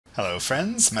Hello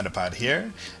friends, Metapod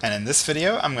here, and in this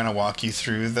video I'm going to walk you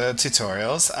through the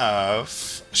tutorials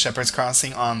of Shepherd's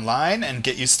Crossing Online and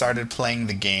get you started playing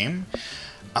the game,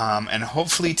 and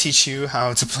hopefully teach you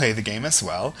how to play the game as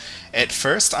well. At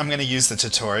first I'm going to use the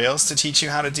tutorials to teach you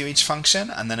how to do each function,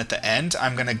 and then at the end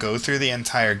I'm going to go through the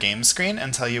entire game screen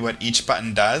and tell you what each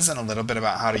button does and a little bit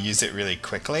about how to use it really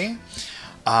quickly.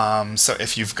 So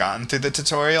if you've gotten through the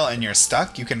tutorial and you're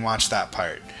stuck, you can watch that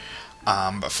part.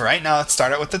 But for right now, let's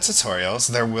start out with the tutorials.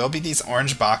 There will be these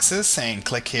orange boxes saying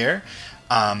click here.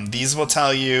 These will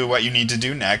tell you what you need to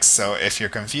do next, so if you're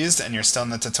confused and you're still in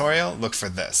the tutorial, look for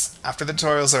this. After the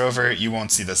tutorials are over, you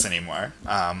won't see this anymore.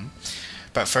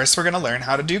 But first we're going to learn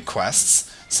how to do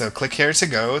quests. So click here to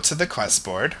go to the quest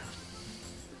board.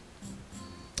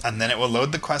 And then it will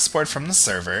load the quest board from the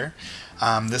server.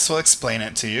 This will explain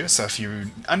it to you, so if you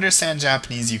understand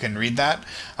Japanese you can read that.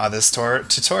 This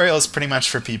tutorial is pretty much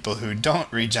for people who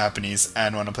don't read Japanese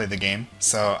and want to play the game,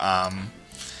 so I'm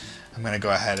going to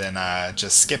go ahead and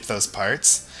just skip those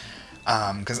parts,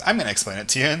 because I'm going to explain it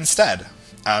to you instead.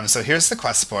 So here's the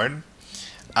quest board.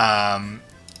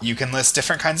 You can list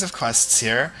different kinds of quests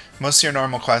here. Most of your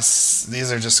normal quests,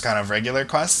 these are just kind of regular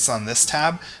quests on this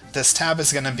tab. This tab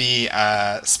is going to be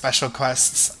special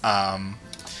quests,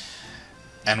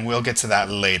 and we'll get to that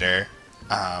later.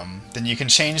 Then you can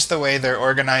change the way they're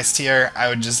organized here. I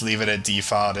would just leave it at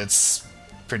default. It's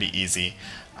pretty easy.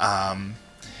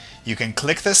 You can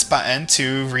click this button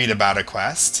to read about a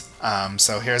quest.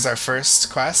 So here's our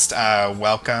first quest,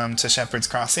 Welcome to Shepherd's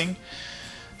Crossing.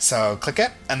 So click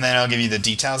it, and then it'll give you the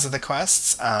details of the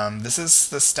quests. This is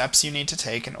the steps you need to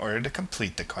take in order to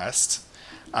complete the quest.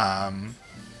 And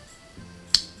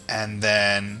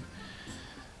then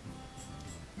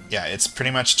yeah, it's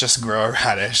pretty much just grow a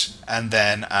radish, and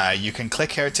then you can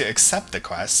click here to accept the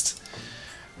quest.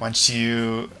 Once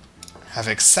you have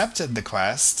accepted the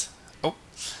quest,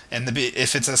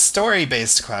 if it's a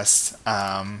story-based quest,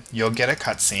 you'll get a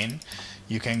cutscene.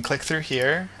 You can click through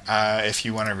here if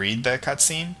you want to read the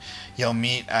cutscene. You'll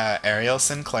meet Ariel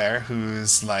Sinclair,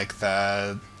 who's like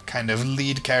the kind of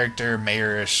lead character,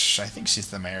 mayor-ish. I think she's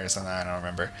the mayor or something, I don't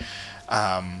remember.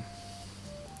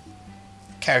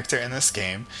 Character in this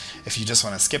game. If you just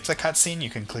want to skip the cutscene, you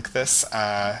can click this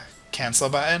cancel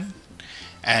button,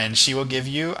 and she will give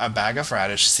you a bag of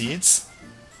radish seeds.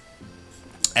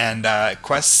 And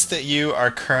quests that you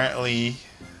are currently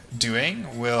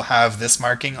doing will have this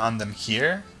marking on them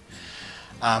here,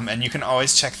 and you can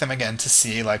always check them again to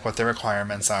see like what the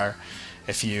requirements are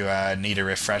if you need a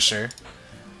refresher.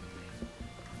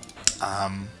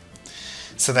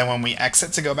 So then when we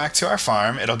exit to go back to our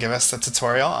farm, it'll give us the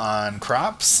tutorial on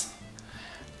crops.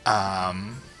 But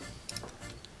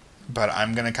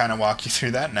I'm going to kind of walk you through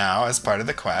that now as part of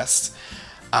the quest.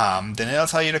 Then it'll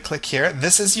tell you to click here.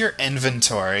 This is your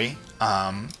inventory.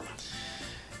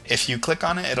 If you click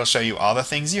on it, it'll show you all the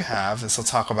things you have. This will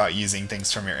talk about using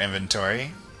things from your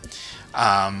inventory.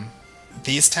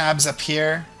 These tabs up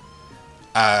here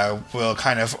will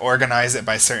kind of organize it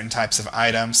by certain types of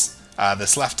items.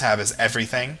 This left tab is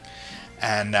everything,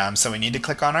 and so we need to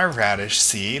click on our radish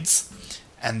seeds,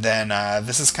 and then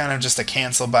this is kind of just a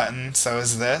cancel button, so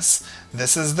is this.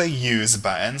 This is the use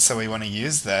button, so we want to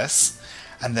use this,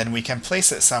 and then we can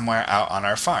place it somewhere out on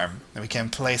our farm. We can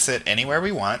place it anywhere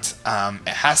we want. It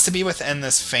has to be within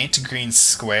this faint green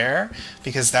square,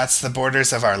 because that's the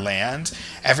borders of our land.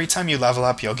 Every time you level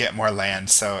up, you'll get more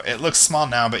land, so it looks small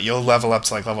now, but you'll level up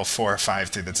to like level 4 or 5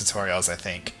 through the tutorials, I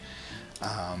think.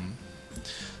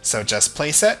 So just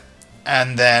place it,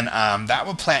 and then that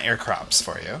will plant your crops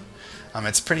for you.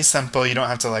 It's pretty simple. You don't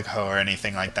have to like hoe or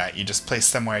anything like that. You just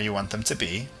place them where you want them to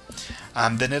be.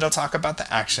 Then it'll talk about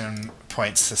the action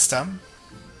point system.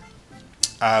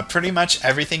 Pretty much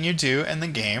everything you do in the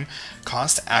game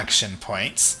costs action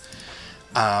points.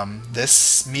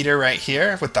 This meter right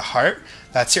here with the heart,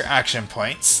 that's your action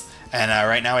points. And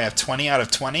right now we have 20 out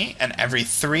of 20, and every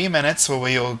 3 minutes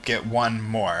we'll get one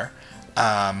more.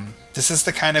 This is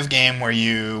the kind of game where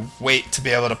you wait to be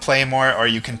able to play more, or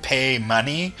you can pay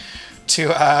money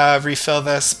to refill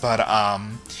this, but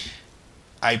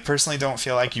I personally don't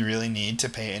feel like you really need to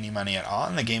pay any money at all,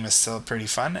 and the game is still pretty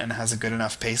fun and has a good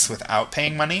enough pace without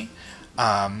paying money.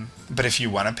 But if you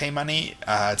want to pay money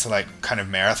to like kind of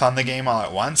marathon the game all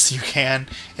at once, you can.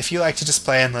 If you like to just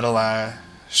play in little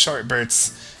short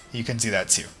bursts, you can do that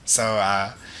too.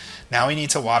 So now we need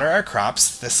to water our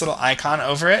crops. This little icon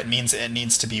over it means it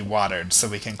needs to be watered, so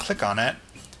we can click on it,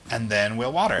 and then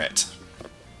we'll water it.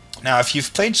 Now, if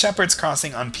you've played Shepherd's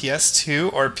Crossing on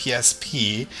PS2 or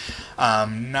PSP,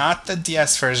 not the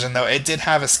DS version, though it did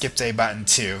have a skip day button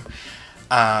too,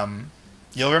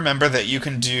 you'll remember that you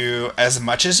can do as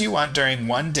much as you want during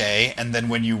one day, and then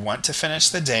when you want to finish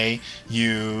the day,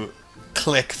 you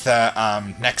click the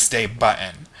next day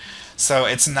button. So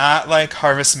it's not like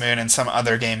Harvest Moon and some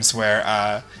other games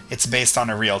where it's based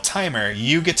on a real timer.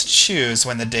 You get to choose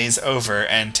when the day's over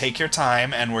and take your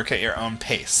time and work at your own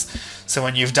pace. So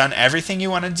when you've done everything you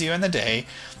want to do in the day,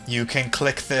 you can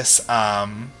click this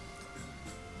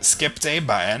skip day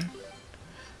button,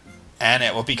 and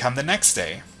it will become the next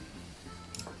day.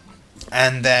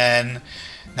 And then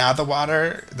now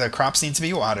the crops need to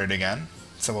be watered again.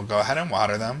 So we'll go ahead and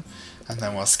water them. And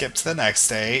then we'll skip to the next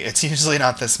day. It's usually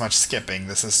not this much skipping.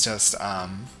 This is just,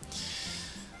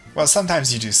 well,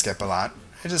 sometimes you do skip a lot.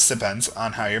 It just depends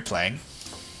on how you're playing.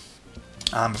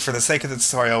 But for the sake of the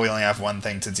tutorial, we only have one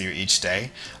thing to do each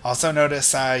day. Also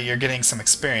notice you're getting some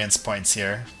experience points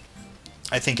here.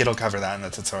 I think it'll cover that in the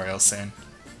tutorial soon.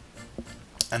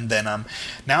 And then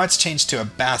now it's changed to a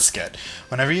basket.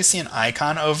 Whenever you see an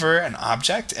icon over an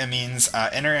object, it means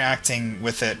interacting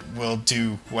with it will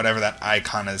do whatever that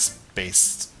icon is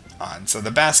based on. So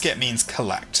the basket means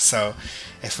collect. So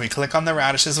if we click on the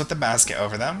radishes with the basket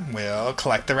over them, we'll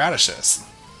collect the radishes.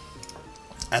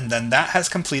 And then that has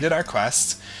completed our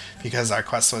quest, because our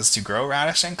quest was to grow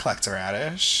radish and collect a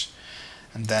radish.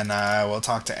 And then we'll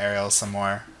talk to Ariel some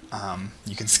more.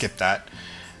 You can skip that.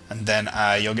 And then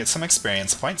you'll get some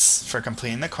experience points for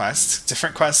completing the quest.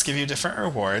 Different quests give you different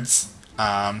rewards.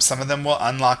 Some of them will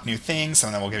unlock new things, some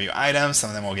of them will give you items, some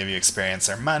of them will give you experience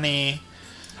or money.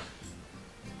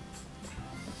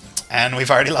 And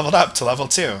we've already leveled up to level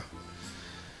 2.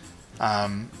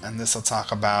 And this will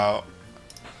talk about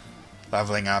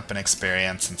leveling up and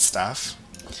experience and stuff.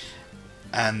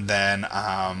 And then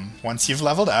once you've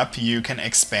leveled up, you can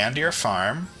expand your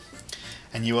farm.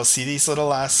 And you will see these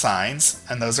little signs,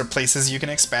 and those are places you can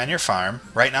expand your farm.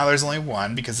 Right now there's only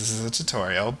one because this is a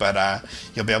tutorial, but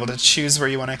you'll be able to choose where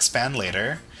you want to expand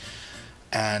later.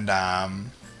 And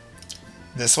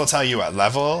this will tell you what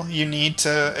level you need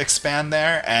to expand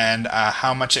there, and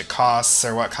how much it costs,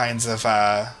 or what kinds of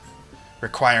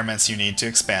requirements you need to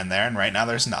expand there. And right now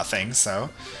there's nothing, so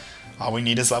all we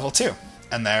need is level 2.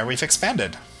 And there we've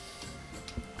expanded.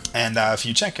 And if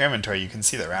you check your inventory, you can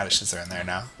see the radishes are in there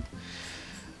now.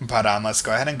 But let's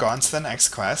go ahead and go on to the next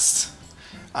quest,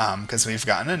 because we've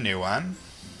gotten a new one.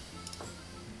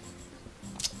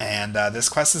 And this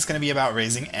quest is going to be about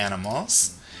raising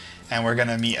animals, and we're going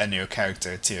to meet a new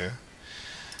character too,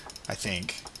 I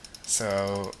think.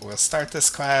 So we'll start this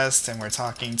quest, and we're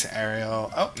talking to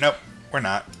Ariel. Oh, nope, we're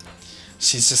not.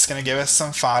 She's just going to give us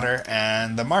some fodder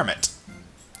and the marmot.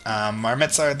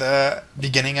 Marmots are the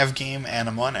beginning of game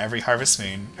animal in every Harvest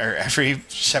Moon, or every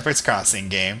Shepherd's Crossing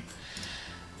game.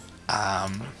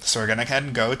 So we're going to go ahead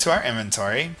and go to our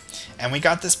inventory, and we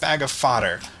got this bag of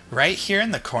fodder. Right here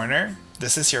in the corner,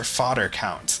 this is your fodder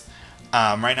count.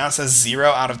 Right now it says 0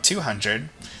 out of 200.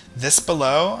 This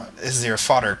below is your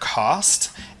fodder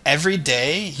cost. Every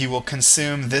day you will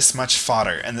consume this much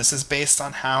fodder, and this is based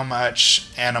on how much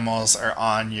animals are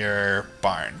on your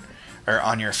barn, or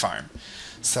on your farm.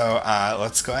 So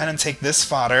let's go ahead and take this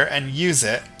fodder and use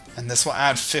it, and this will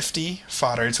add 50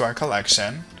 fodder to our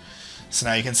collection. So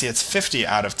now you can see it's 50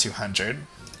 out of 200,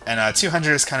 and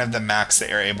 200 is kind of the max that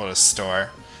you're able to store.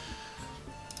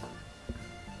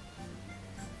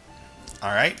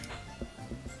 Alright,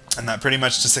 and that pretty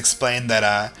much just explained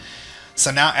that,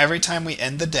 so now every time we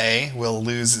end the day, we'll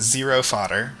lose 0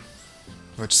 fodder,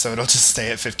 so it'll just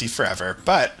stay at 50 forever.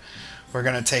 But we're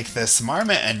going to take this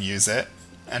marmot and use it,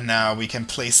 and now we can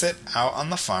place it out on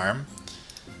the farm.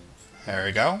 There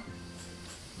we go.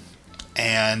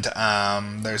 And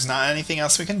there's not anything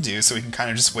else we can do, so we can kind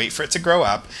of just wait for it to grow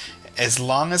up. As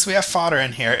long as we have fodder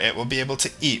in here, it will be able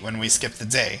to eat when we skip the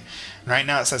day. And right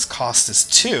now it says cost is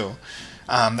 2.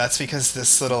 That's because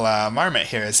this little marmot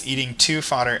here is eating 2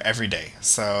 fodder every day.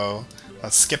 So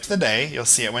let's skip the day. You'll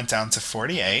see it went down to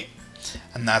 48.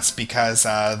 And that's because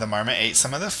the marmot ate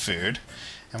some of the food.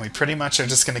 And we pretty much are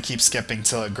just going to keep skipping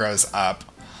till it grows up.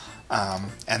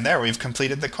 And there, we've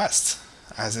completed the quest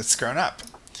as it's grown up.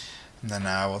 And then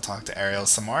we'll talk to Ariel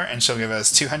some more, and she'll give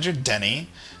us 200 Denny.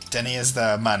 Denny is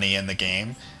the money in the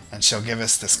game, and she'll give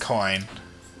us this coin.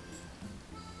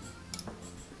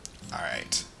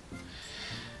 Alright.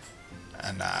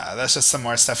 And that's just some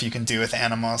more stuff you can do with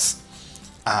animals.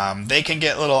 They can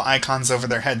get little icons over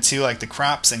their head too, like the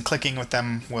crops, and clicking with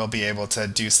them will be able to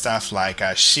do stuff like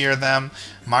shear them.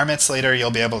 Marmots later, you'll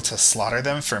be able to slaughter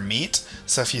them for meat.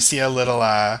 So if you see a little,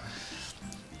 I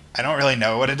don't really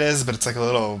know what it is, but it's like a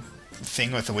little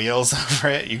thing with wheels over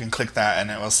it, you can click that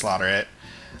and it will slaughter it.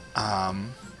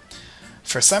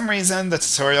 For some reason, the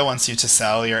tutorial wants you to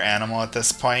sell your animal at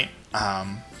this point.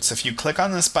 So if you click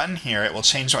on this button here, it will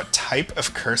change what type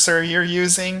of cursor you're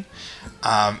using,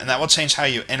 and that will change how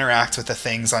you interact with the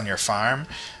things on your farm.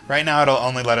 Right now it'll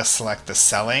only let us select the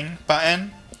selling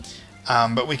button,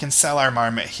 but we can sell our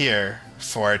marmot here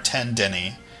for 10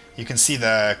 deni. You can see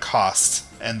the cost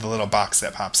in the little box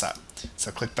that pops up.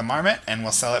 So click the marmot and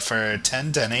we'll sell it for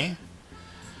 10 deni.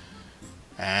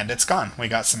 And it's gone. We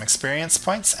got some experience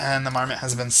points and the marmot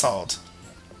has been sold.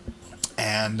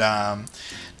 And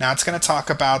now it's going to talk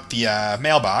about the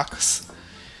mailbox.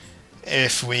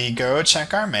 If we go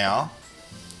check our mail,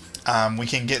 we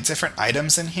can get different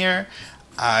items in here.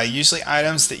 Usually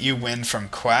items that you win from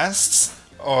quests,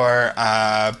 or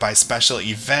by special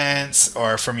events,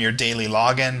 or from your daily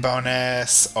login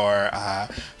bonus, or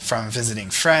from visiting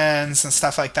friends and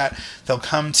stuff like that. They'll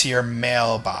come to your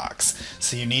mailbox.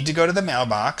 So you need to go to the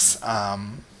mailbox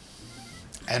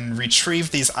and retrieve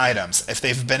these items. If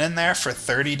they've been in there for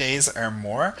 30 days or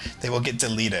more, they will get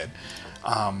deleted.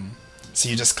 So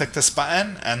you just click this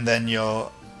button and then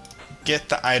you'll get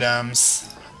the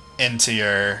items into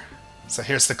your... So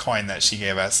here's the coin that she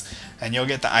gave us, and you'll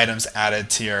get the items added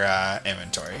to your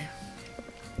inventory.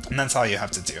 And that's all you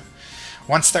have to do.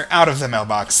 Once they're out of the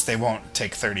mailbox, they won't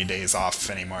take 30 days off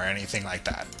anymore or anything like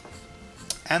that.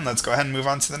 And let's go ahead and move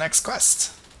on to the next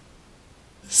quest.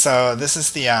 So this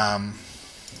is the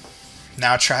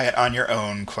now try it on your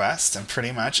own quest, and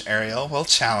pretty much Ariel will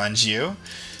challenge you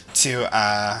to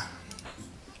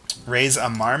raise a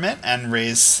marmot and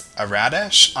raise a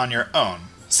radish on your own.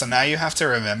 So now you have to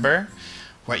remember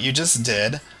what you just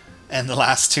did in the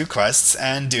last two quests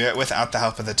and do it without the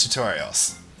help of the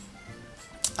tutorials.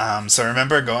 So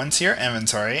remember, go into your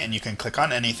inventory and you can click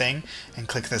on anything and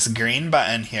click this green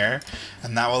button here,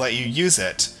 and that will let you use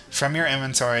it from your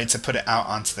inventory to put it out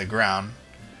onto the ground.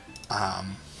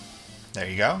 There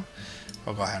you go.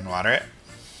 We'll go ahead and water it.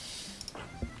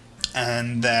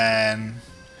 And then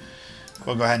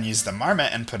we'll go ahead and use the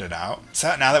marmot and put it out.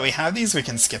 So now that we have these, we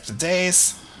can skip the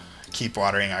days, keep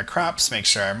watering our crops, make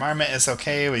sure our marmot is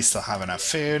okay, we still have enough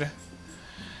food.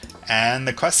 And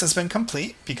the quest has been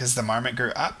complete because the marmot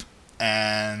grew up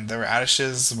and the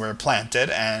radishes were planted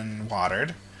and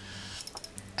watered.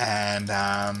 And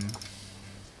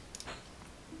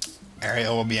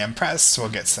Ariel will be impressed. We'll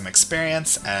get some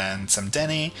experience and some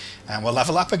deni, and we'll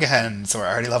level up again. So we're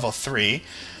already level 3.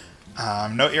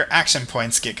 Note your action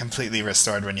points get completely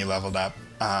restored when you leveled up,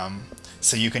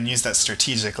 so you can use that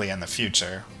strategically in the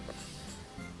future.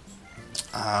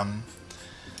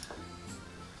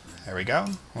 There we go.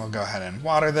 We'll go ahead and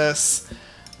water this.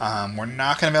 We're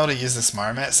not going to be able to use this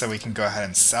marmot, so we can go ahead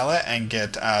and sell it and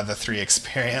get the 3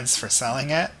 experience for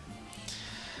selling it.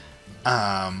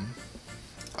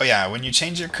 Oh yeah, when you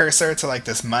change your cursor to like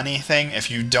this money thing,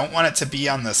 if you don't want it to be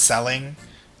on the selling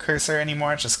cursor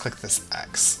anymore, just click this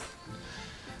X.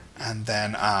 And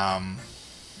then, oh,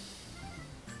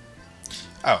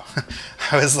 I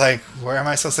was like, where am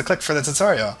I supposed to click for the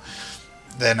tutorial?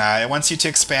 Then it wants you to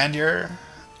expand your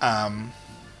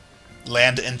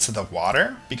land into the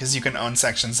water, because you can own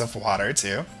sections of water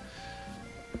too.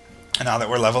 And now that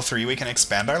we're level 3, we can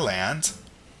expand our land.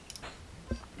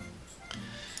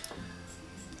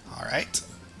 Alright.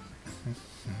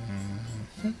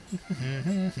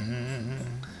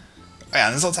 Yeah,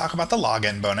 and this will talk about the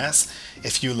login bonus.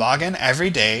 If you log in every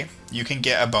day, you can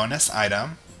get a bonus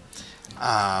item.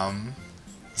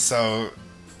 So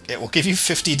it will give you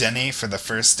 50 deni for the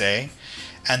first day,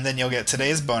 and then you'll get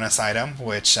today's bonus item,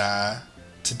 which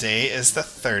today is the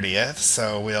 30th,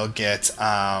 so we'll get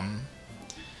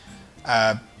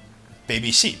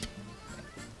baby sheep.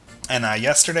 And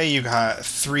yesterday you got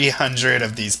 300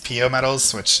 of these PO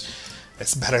medals, which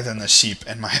is better than the sheep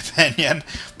in my opinion.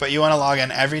 But you want to log in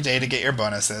every day to get your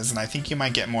bonuses, and I think you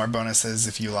might get more bonuses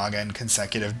if you log in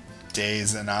consecutive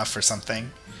days enough or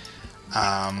something.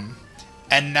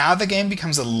 And now the game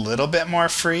becomes a little bit more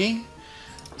free.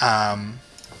 I'm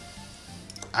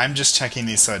just checking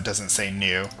these so it doesn't say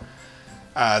new.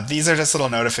 These are just little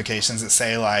notifications that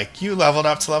say like, you leveled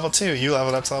up to level 2, you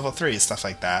leveled up to level 3, stuff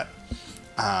like that.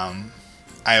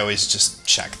 I always just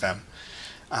check them.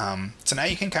 So now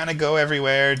you can kind of go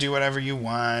everywhere, do whatever you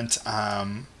want,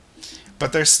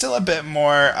 but there's still a bit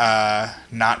more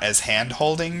not as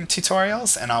hand-holding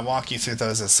tutorials, and I'll walk you through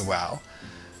those as well.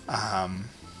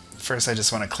 First I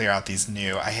just want to clear out these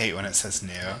new. I hate when it says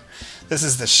new. This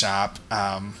is the shop.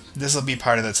 This will be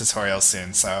part of the tutorial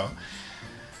soon, so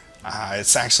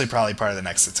it's actually probably part of the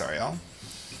next tutorial.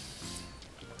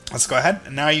 Let's go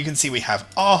ahead. Now you can see we have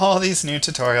all these new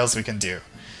tutorials we can do.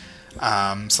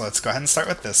 So let's go ahead and start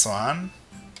with this one.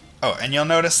 Oh, and you'll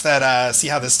notice that, see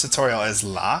how this tutorial is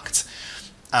locked?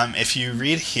 If you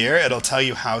read here, it'll tell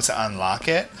you how to unlock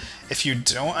it. If you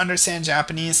don't understand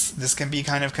Japanese, this can be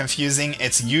kind of confusing.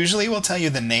 It's usually will tell you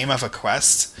the name of a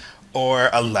quest or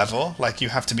a level, like you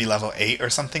have to be level 8 or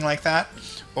something like that.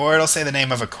 Or it'll say the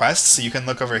name of a quest, so you can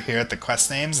look over here at the quest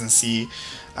names and see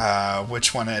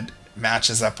which one it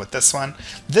matches up with this one.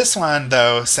 This one,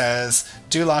 though, says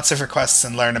do lots of requests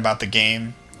and learn about the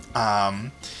game.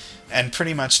 And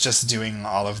pretty much just doing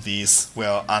all of these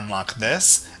will unlock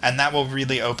this, and that will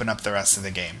really open up the rest of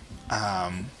the game.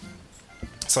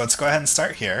 So let's go ahead and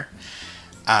start here.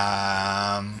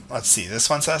 Let's see, this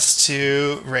wants us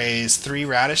to raise 3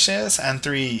 radishes and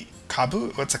 3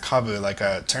 kabu. What's a kabu? Like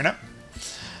a turnip?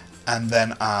 And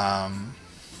then,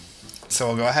 so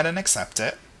we'll go ahead and accept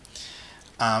it.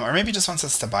 Or maybe just wants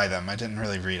us to buy them. I didn't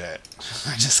really read it.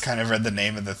 I just kind of read the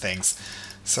name of the things.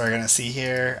 So we're going to see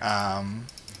here,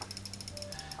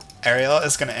 Ariel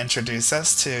is going to introduce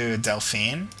us to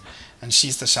Delphine, and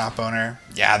she's the shop owner.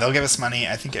 Yeah, they'll give us money.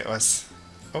 I think it was...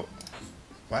 Oh,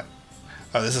 what?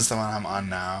 Oh, this is the one I'm on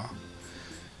now.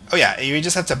 Oh yeah, you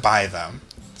just have to buy them.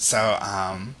 So,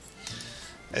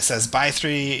 it says buy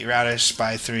 3 radish,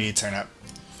 buy 3 turnip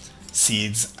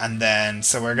seeds, and then,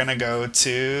 so we're going to go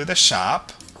to the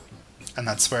shop, and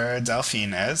that's where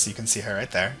Delphine is. You can see her right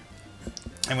there.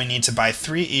 And we need to buy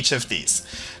 3 each of these.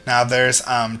 Now there's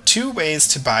 2 ways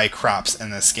to buy crops in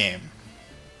this game.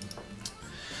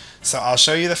 So I'll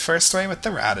show you the first way with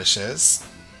the radishes.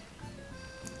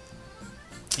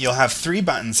 You'll have 3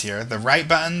 buttons here. The right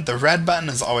button, the red button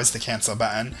is always the cancel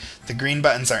button. The green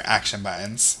buttons are action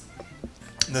buttons.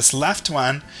 This left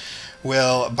one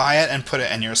will buy it and put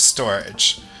it in your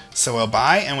storage. So we'll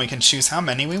buy and we can choose how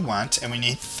many we want, and we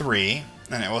need 3.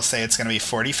 And it will say it's going to be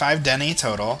 45 deni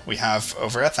total. We have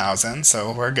over 1,000,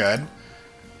 so we're good.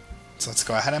 So let's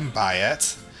go ahead and buy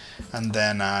it. And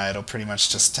then it'll pretty much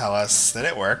just tell us that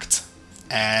it worked.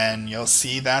 And you'll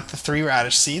see that the 3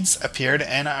 radish seeds appeared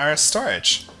in our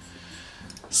storage.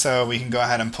 So we can go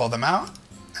ahead and pull them out,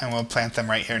 and we'll plant them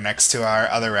right here next to our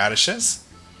other radishes.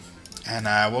 And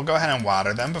we'll go ahead and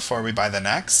water them before we buy the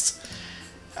next,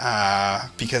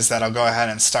 because that'll go ahead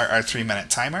and start our 3-minute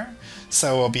timer.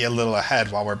 So we'll be a little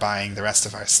ahead while we're buying the rest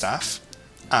of our stuff.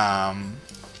 And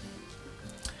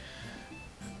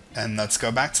let's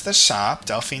go back to the shop,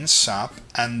 Delphine's shop,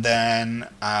 and then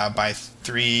buy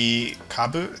 3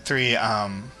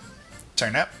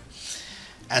 turnip.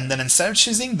 And then instead of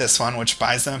choosing this one, which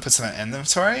buys them and puts them in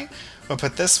inventory, we'll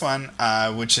put this one,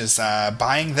 which is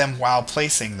buying them while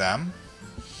placing them.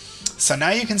 So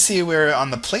now you can see we're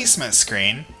on the placement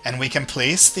screen, and we can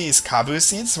place these kabu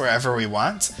seeds wherever we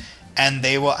want, and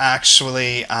they will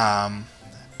actually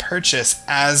purchase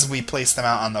as we place them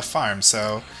out on the farm.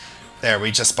 So there,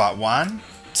 we just bought 1,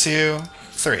 2,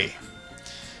 3.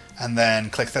 And then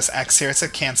click this X here to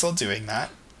cancel doing that.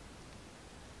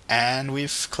 And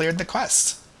we've cleared the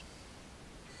quest.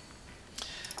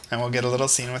 And we'll get a little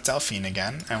scene with Delphine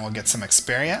again, and we'll get some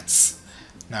experience.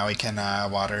 Now we can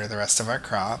water the rest of our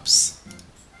crops.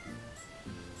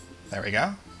 There we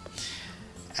go.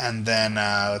 And then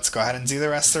let's go ahead and do the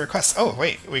rest of the requests. Oh,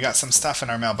 wait, we got some stuff in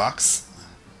our mailbox.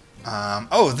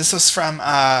 Oh, this was from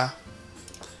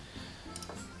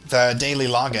the daily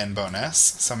login bonus,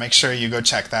 so make sure you go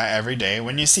check that every day.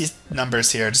 When you see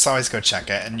numbers here, just always go check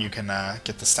it, and you can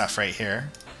get the stuff right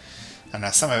here. And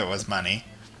some of it was money.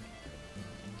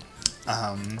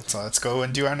 So let's go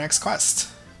and do our next quest.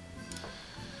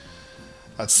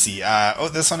 Let's see. Oh,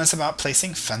 this one is about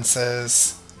placing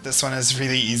fences. This one is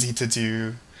really easy to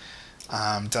do.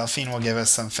 Delphine will give us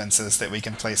some fences that we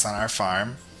can place on our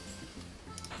farm.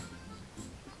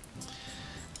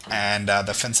 And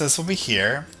the fences will be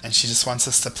here, and she just wants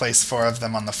us to place 4 of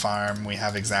them on the farm. We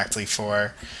have exactly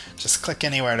 4. Just click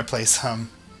anywhere to place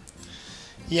them.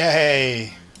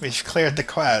 Yay! We've cleared the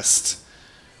quest.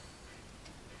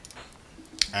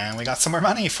 And we got some more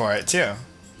money for it too.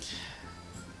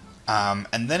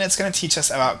 And then it's going to teach us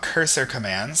about cursor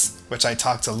commands, which I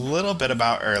talked a little bit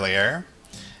about earlier.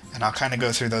 And I'll kind of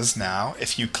go through those now.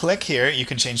 If you click here, you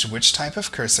can change which type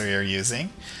of cursor you're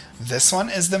using. This one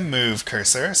is the move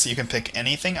cursor, so you can pick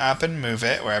anything up and move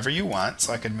it wherever you want.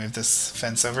 So I could move this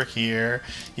fence over here.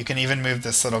 You can even move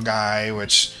this little guy,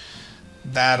 which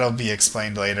that'll be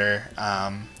explained later.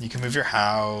 You can move your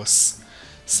house,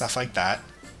 stuff like that.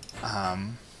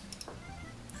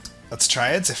 Let's try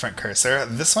a different cursor.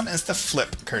 This one is the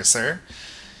flip cursor.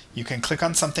 You can click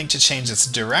on something to change its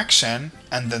direction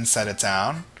and then set it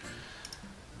down.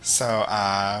 So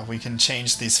we can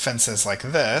change these fences like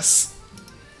this.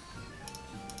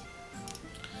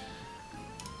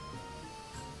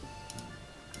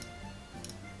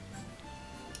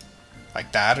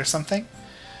 Like that or something.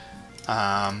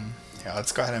 Yeah,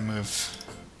 let's go ahead and move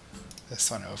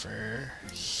this one over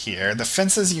here. The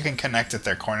fences you can connect at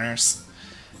their corners.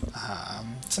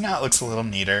 So now it looks a little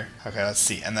neater. Okay, let's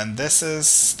see. And then this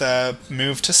is the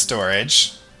move to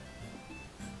storage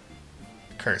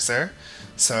cursor.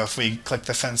 So if we click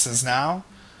the fences now,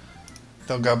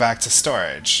 they'll go back to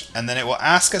storage. And then it will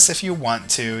ask us if you want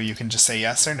to. You can just say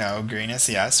yes or no. Green is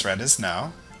yes, red is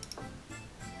no.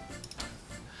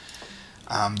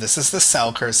 This is the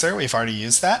cell cursor. We've already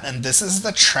used that. And this is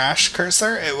the trash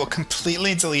cursor. It will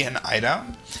completely delete an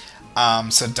item.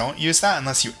 So don't use that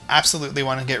unless you absolutely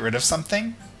want to get rid of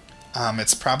something.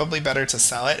 It's probably better to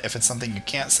sell it if it's something you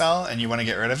can't sell and you want to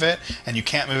get rid of it and you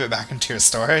can't move it back into your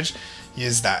storage.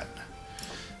 Use that.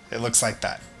 It looks like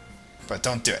that, but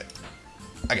don't do it.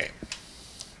 Okay.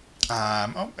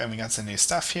 Oh, and we got some new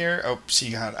stuff here. Oh,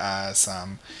 she got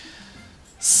some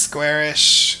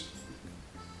squarish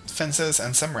fences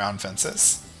and some round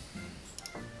fences.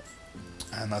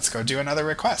 And let's go do another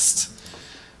request.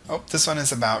 Oh, this one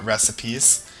is about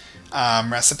recipes.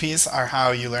 Recipes are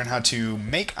how you learn how to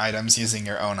make items using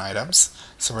your own items.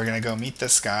 So we're going to go meet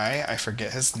this guy. I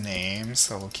forget his name,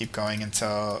 so we'll keep going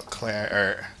until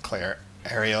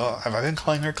Ariel, have I been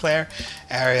calling her Claire?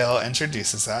 Ariel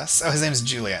introduces us. Oh, his name's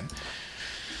Julian.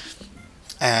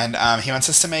 And he wants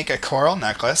us to make a coral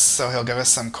necklace, so he'll give us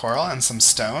some coral and some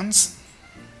stones.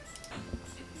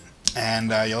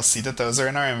 And you'll see that those are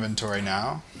in our inventory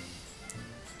now.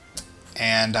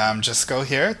 And just go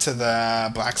here to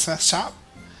the blacksmith shop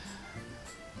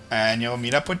and you'll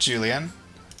meet up with Julian.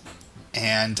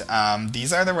 And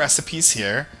these are the recipes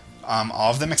here.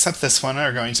 All of them except this one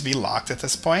are going to be locked at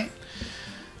this point.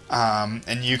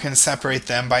 And you can separate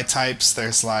them by types.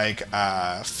 There's like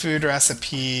food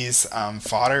recipes,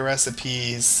 fodder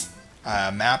recipes,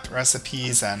 map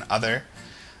recipes, and other.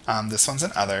 This one's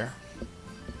an other.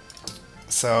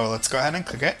 So let's go ahead and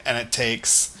click it, and it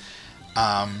takes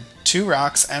 2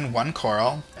 rocks and 1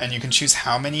 coral, and you can choose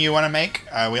how many you want to make.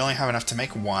 We only have enough to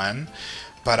make 1,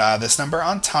 but this number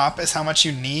on top is how much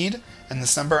you need, and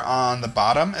this number on the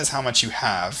bottom is how much you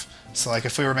have. So like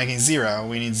if we were making 0,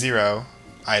 we need 0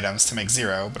 items to make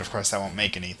 0, but of course that won't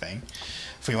make anything.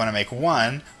 If we want to make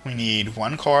 1, we need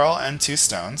 1 coral and 2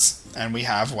 stones, and we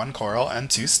have 1 coral and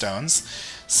 2 stones.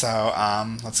 So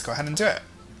let's go ahead and do it.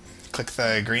 Click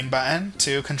the green button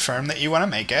to confirm that you want to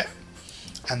make it,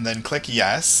 and then click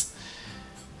yes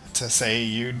to say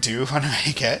you do want to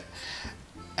make it,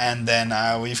 and then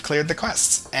we've cleared the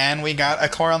quest, and we got a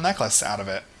coral necklace out of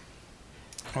it.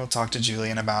 We'll talk to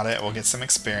Julian about it, we'll get some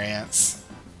experience,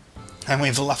 and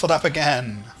we've leveled up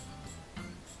again.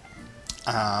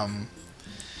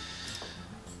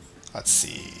 Let's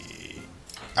see.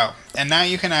 Oh, and now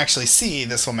you can actually see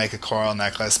this will make a coral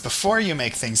necklace. Before you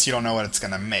make things, you don't know what it's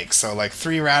going to make. So like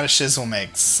 3 radishes will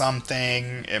make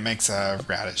something. It makes a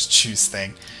radish juice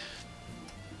thing.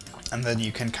 And then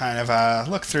you can kind of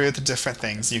look through the different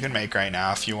things you can make right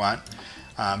now if you want.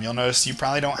 You'll notice you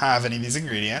probably don't have any of these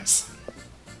ingredients.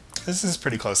 This is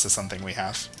pretty close to something we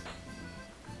have.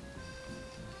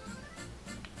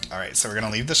 Alright, so we're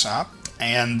going to leave the shop.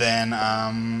 And then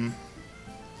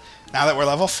now that we're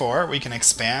level 4, we can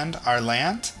expand our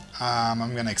land.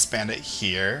 I'm going to expand it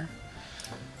here.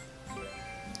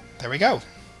 There we go.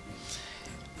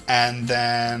 And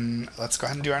then let's go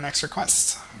ahead and do our next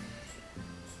request.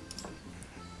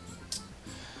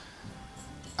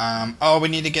 Oh, we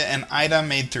need to get an item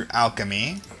made through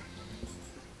alchemy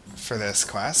for this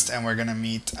quest. And we're going to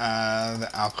meet the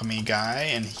alchemy guy,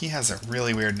 and he has a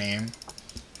really weird name.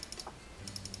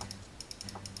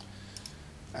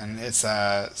 And it's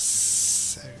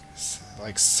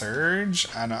like Surge,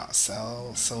 I don't know,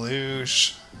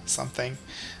 Saluge, something.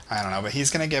 I don't know, but he's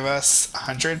going to give us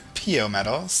 100 PO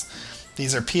metals.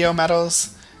 These are PO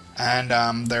metals,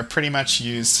 and they're pretty much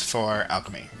used for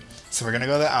alchemy. So we're going to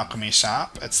go to the alchemy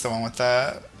shop. It's the one with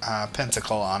the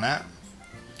pentacle on it.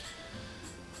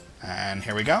 And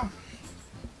here we go.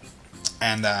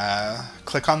 And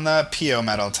click on the PO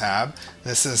metal tab.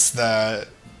 This is the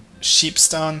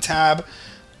sheepstone tab.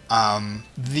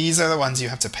 These are the ones you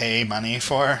have to pay money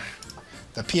for.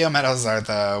 The PO metals are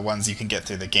the ones you can get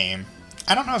through the game.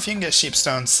 I don't know if you can get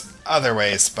sheepstones other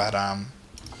ways, but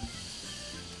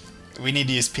we need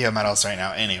to use PO metals right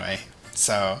now anyway.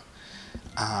 So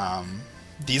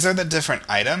these are the different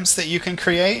items that you can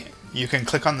create. You can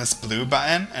click on this blue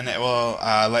button and it will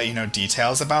let you know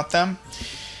details about them.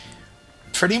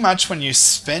 Pretty much when you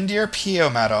spend your PO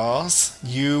metals,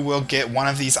 you will get one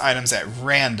of these items at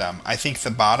random. I think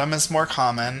the bottom is more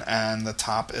common and the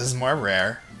top is more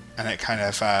rare, and it kind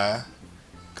of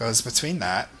goes between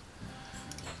that.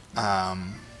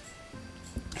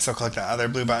 So click the other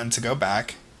blue button to go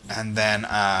back, and then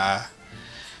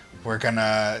we're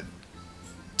gonna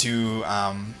do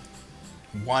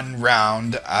one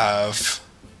round of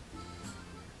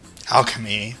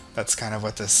alchemy. That's kind of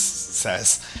what this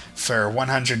says, for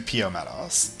 100 PO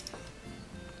medals.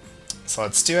 So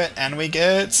let's do it, and we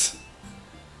get...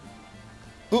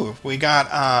 Ooh, we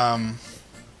got, I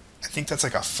think that's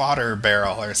like a fodder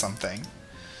barrel or something.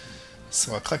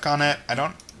 So we'll click on it. I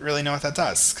don't really know what that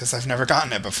does, because I've never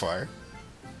gotten it before.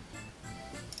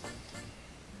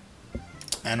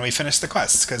 And we finished the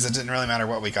quest, because it didn't really matter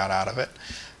what we got out of it.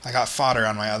 I got fodder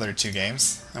on my other 2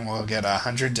 games, and we'll get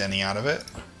 100 Denny out of it.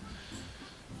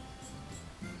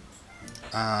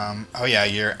 Oh yeah,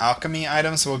 your alchemy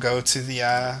items will go to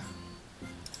the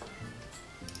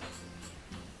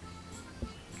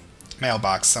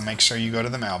mailbox, so make sure you go to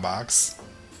the mailbox.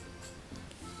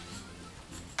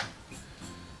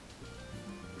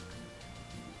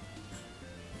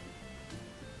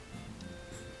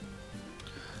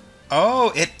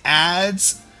 Oh, it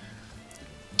adds...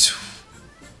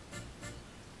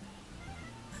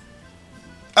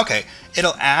 Okay,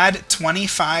 it'll add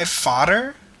 25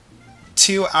 fodder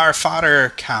to our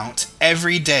fodder count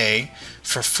every day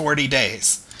for 40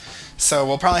 days. So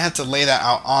we'll probably have to lay that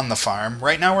out on the farm.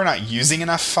 Right now we're not using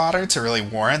enough fodder to really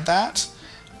warrant that.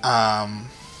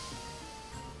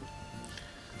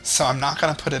 So I'm not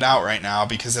going to put it out right now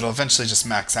because it'll eventually just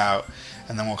max out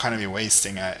and then we'll kind of be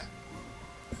wasting it.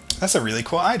 That's a really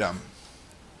cool item.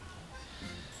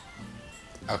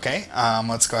 Okay,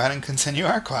 let's go ahead and continue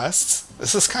our quests.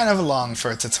 This is kind of long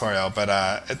for a tutorial, but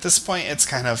at this point it's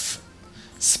kind of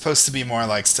supposed to be more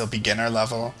like still beginner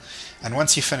level. And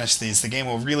once you finish these, the game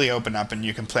will really open up and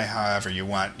you can play however you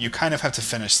want. You kind of have to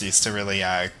finish these to really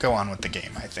go on with the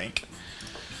game, I think.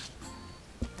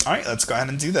 Alright, let's go ahead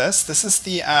and do this. This is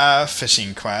the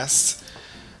fishing quest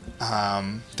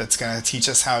that's going to teach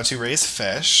us how to raise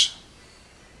fish.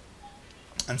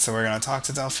 And so we're going to talk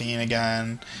to Delphine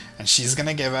again, and she's going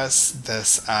to give us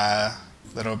this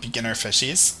little beginner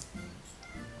fishies,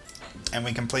 and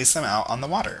we can place them out on the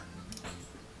water.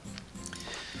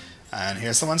 And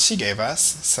here's the ones she gave us,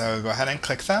 so go ahead and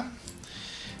click them,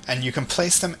 and you can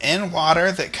place them in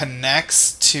water that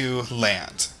connects to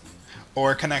land,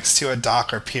 or connects to a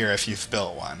dock or pier if you've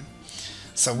built one.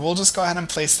 So we'll just go ahead and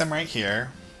place them right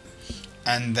here,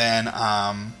 and then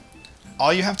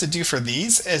all you have to do for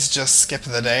these is just skip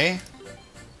the day,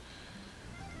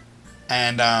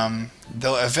 and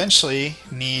they'll eventually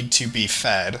need to be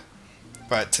fed,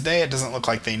 but today it doesn't look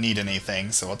like they need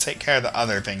anything, so we'll take care of the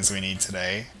other things we need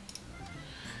today.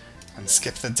 And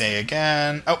skip the day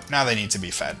again. Oh, now they need to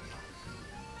be fed.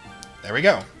 There we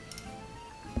go.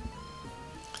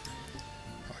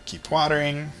 I'll keep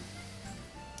watering.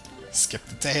 Skip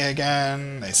the day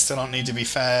again. They still don't need to be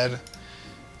fed.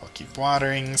 I'll keep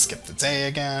watering, skip the day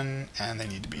again, and they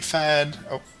need to be fed.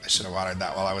 Oh, I should have watered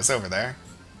that while I was over there.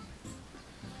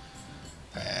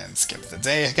 And skip the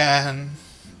day again.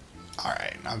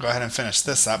 Alright, I'll go ahead and finish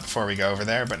this up before we go over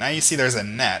there, but now you see there's a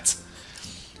net.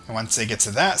 And once they get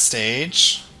to that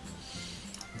stage,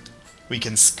 we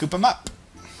can scoop them up.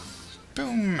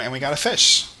 Boom, and we got a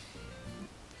fish.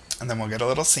 And then we'll get a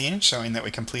little scene showing that we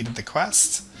completed the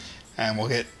quest. And we'll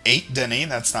get 8 Denny,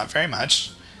 that's not very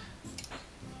much.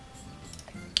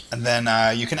 And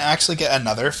then you can actually get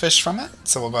another fish from it,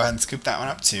 so we'll go ahead and scoop that one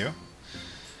up too.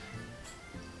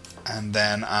 And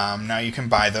then now you can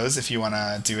buy those if you want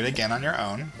to do it again on your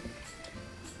own.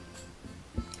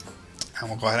 And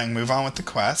we'll go ahead and move on with the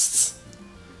quests.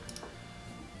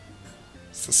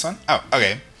 Is this one? Oh,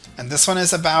 okay. And this one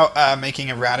is about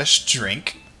making a radish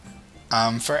drink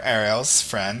for Ariel's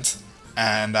friend.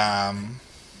 And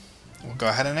we'll go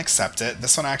ahead and accept it.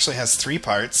 This one actually has 3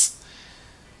 parts.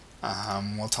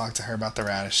 We'll talk to her about the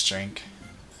radish drink.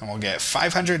 And we'll get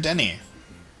 500 Denny.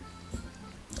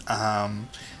 Now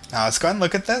let's go ahead and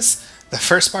look at this. The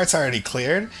first part's already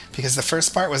cleared, because the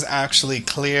first part was actually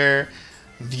clear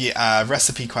the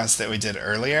recipe quest that we did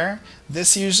earlier.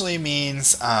 This usually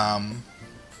means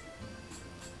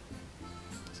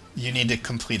you need to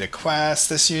complete a quest.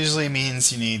 This usually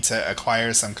means you need to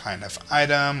acquire some kind of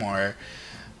item or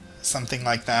something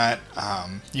like that.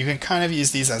 You can kind of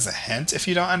use these as a hint if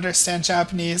you don't understand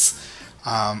Japanese.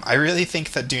 I really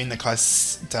think that doing the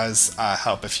quests does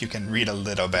help if you can read a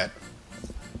little bit.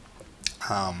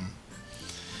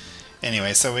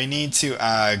 Anyway, so we need to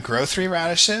grow 3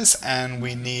 radishes, and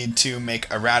we need to make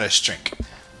a radish drink.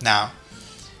 Now,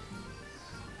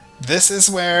 this is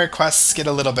where quests get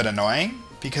a little bit annoying,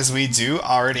 because we do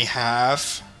already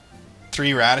have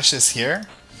 3 radishes here.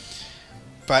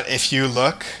 But if you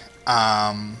look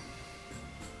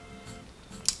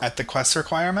at the quest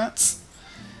requirements,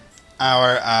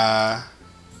 our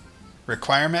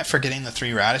requirement for getting the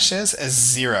 3 radishes is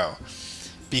 0.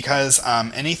 Because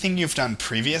anything you've done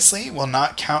previously will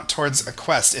not count towards a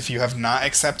quest if you have not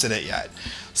accepted it yet.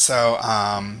 So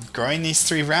growing these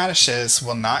 3 radishes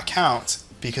will not count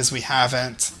because we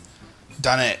haven't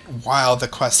done it while the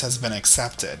quest has been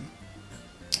accepted.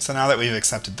 So now that we've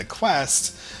accepted the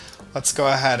quest, let's go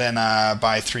ahead and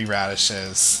buy 3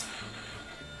 radishes.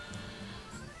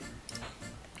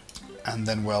 And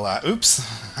then we'll, oops,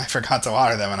 I forgot to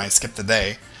water them and I skipped a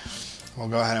day. We'll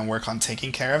go ahead and work on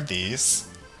taking care of these.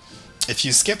 If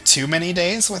you skip too many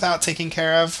days without taking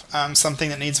care of something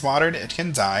that needs watered, it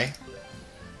can die.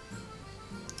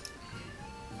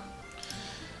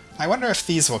 I wonder if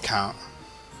these will count.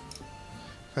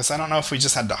 Because I don't know if we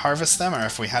just had to harvest them or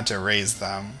if we had to raise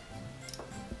them.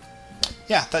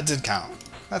 Yeah, that did count.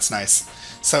 That's nice.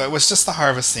 So it was just the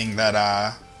harvesting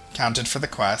that counted for the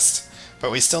quest,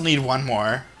 but we still need 1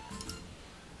 more.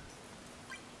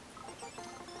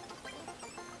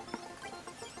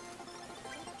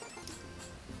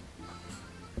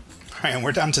 Alright, and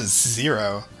we're down to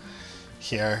 0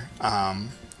 here,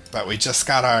 but we just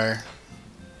got our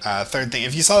 3rd thing.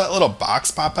 If you saw that little box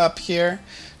pop up here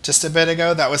just a bit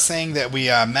ago, that was saying that we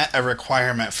met a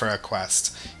requirement for a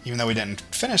quest, even though we didn't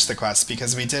finish the quest,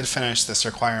 because we did finish this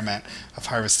requirement of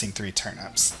harvesting 3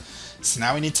 turnips. So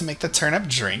now we need to make the turnip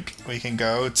drink. We can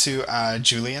go to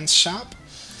Julian's shop,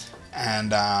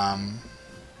 and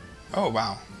oh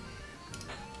wow.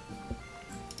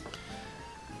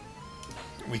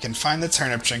 We can find the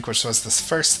turnip drink, which was this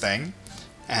first thing,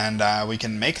 and we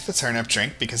can make the turnip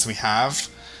drink because we have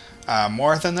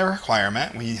more than the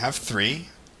requirement. We have 3,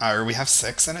 or we have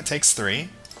 6, and it takes 3.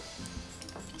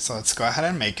 So let's go ahead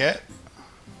and make it.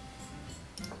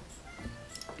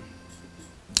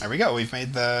 There we go, we've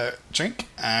made the drink,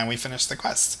 and we finished the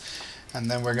quest.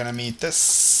 And then we're going to meet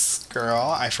this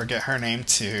girl, I forget her name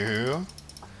too.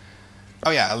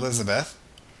 Oh yeah, Elizabeth.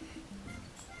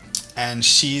 And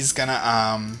she's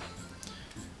gonna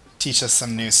teach us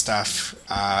some new stuff,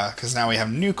 because now we have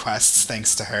new quests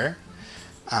thanks to her.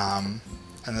 And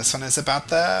this one is about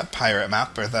the pirate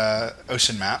map, or the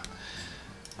ocean map.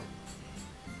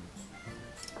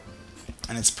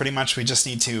 And it's pretty much we just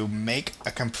need to make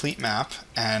a complete map,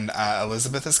 and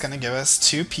Elizabeth is going to give us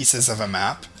 2 pieces of a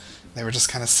map. They were just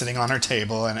kind of sitting on her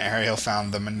table, and Ariel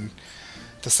found them and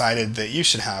decided that you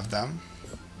should have them.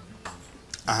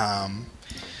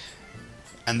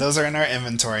 And those are in our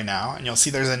inventory now, and you'll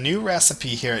see there's a new recipe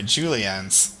here at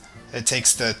Julian's. It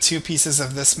takes the 2 pieces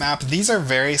of this map. These are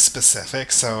very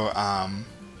specific, so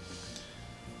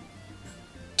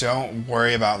don't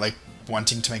worry about like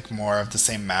wanting to make more of the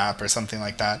same map or something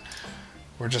like that.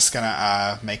 We're just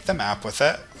gonna make the map with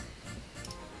it.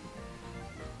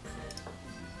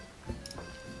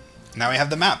 Now we have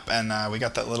the map, and we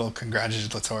got that little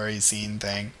congratulatory scene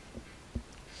thing.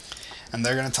 And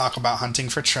they're going to talk about hunting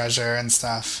for treasure and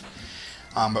stuff,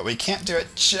 but we can't do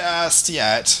it just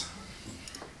yet.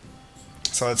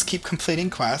 So let's keep completing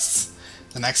quests.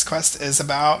 The next quest is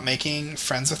about making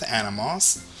friends with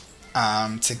animals,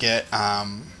 to get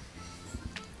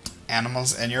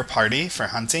animals in your party for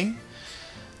hunting.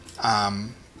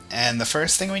 And the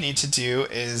first thing we need to do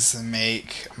is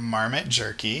make marmot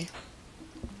jerky.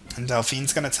 And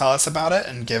Delphine's going to tell us about it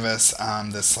and give us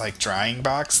this like drying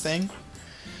box thing.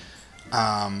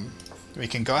 We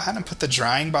can go ahead and put the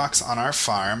drying box on our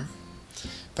farm,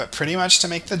 but pretty much to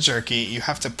make the jerky you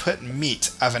have to put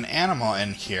meat of an animal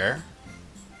in here.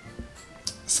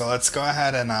 So let's go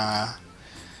ahead and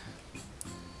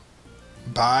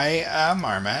buy a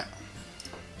marmot.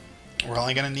 We're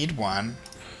only going to need 1.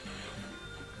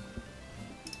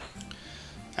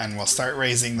 And we'll start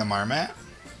raising the marmot.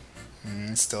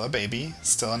 Still a baby,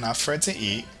 still enough for it to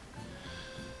eat.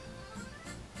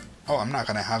 Oh, I'm not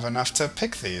going to have enough to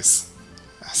pick these.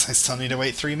 So I still need to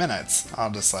wait 3 minutes.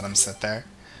 I'll just let them sit there.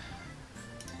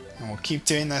 And we'll keep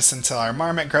doing this until our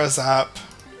marmot grows up.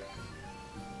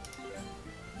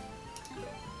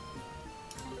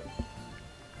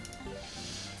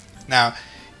 Now,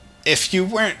 if you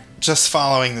weren't just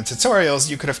following the tutorials,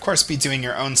 you could of course be doing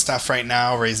your own stuff right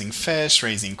now, raising fish,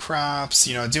 raising crops,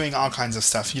 you know, doing all kinds of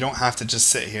stuff. You don't have to just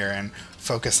sit here and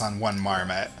focus on one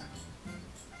marmot.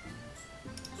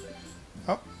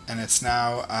 Oh, and it's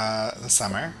now the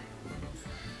summer.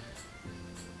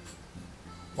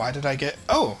 Why did I get...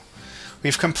 Oh!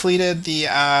 We've completed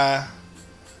the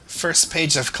first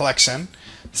page of collection,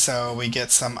 so we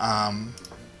get some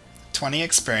 20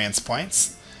 experience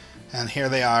points. And here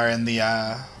they are in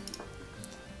the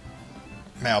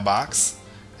mailbox.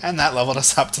 And that leveled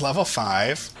us up to level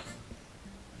 5.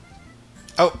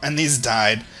 Oh, and these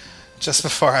died just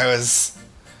before I was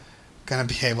gonna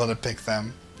be able to pick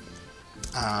them.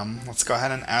 Let's go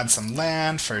ahead and add some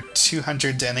land for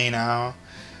 200 Denny now.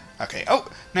 Okay, oh,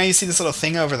 now you see this little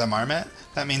thing over the marmot?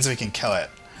 That means we can kill it.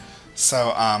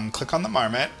 So click on the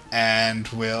marmot and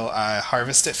we'll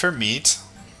harvest it for meat.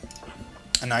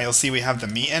 And now you'll see we have the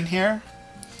meat in here.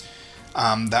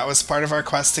 That was part of our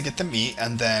quest to get the meat,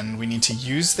 and then we need to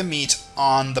use the meat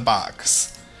on the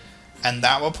box. And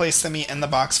that will place the meat in the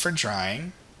box for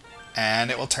drying,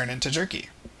 and it will turn into jerky.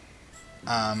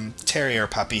 Terrier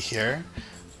puppy here.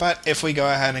 But if we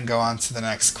go ahead and go on to the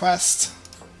next quest,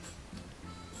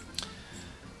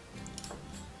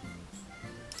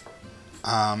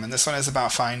 and this one is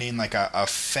about finding like a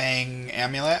fang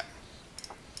amulet.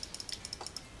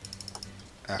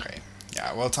 Okay,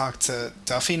 yeah, we'll talk to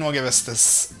Delphine. Will give us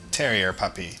this terrier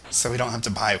puppy, so we don't have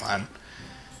to buy one,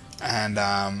 and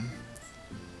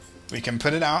we can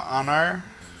put it out on our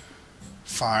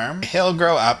farm. He'll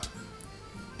grow up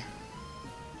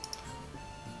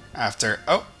after,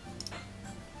 oh,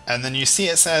 and then you see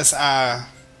it says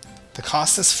the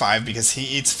cost is 5 because he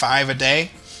eats 5 a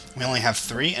day. We only have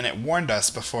 3, and it warned us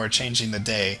before changing the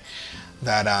day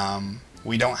that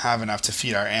we don't have enough to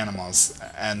feed our animals,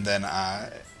 and then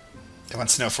it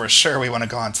wants to know if we're sure we want to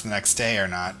go on to the next day or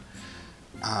not.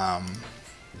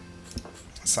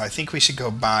 So I think we should go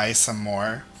buy some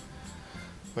more.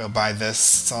 We'll buy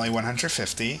this, it's only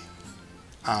 150,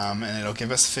 and it'll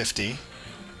give us 50.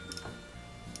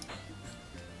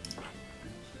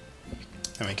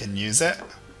 And we can use it.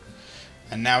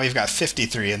 And now we've got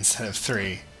 53 instead of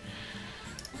 3.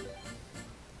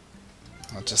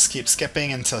 We'll just keep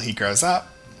skipping until he grows up.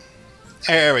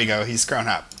 There we go, he's grown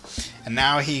up. And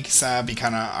now he's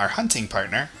become our hunting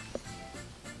partner.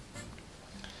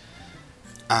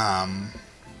 And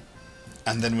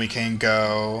then we can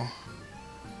go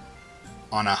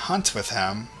on a hunt with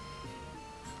him.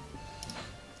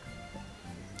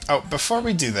 Oh, before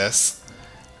we do this,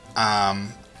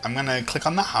 I'm going to click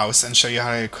on the house and show you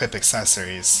how to equip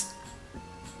accessories.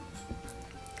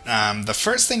 The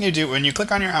first thing you do when you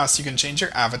click on your house, you can change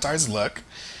your avatar's look.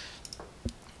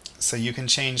 So you can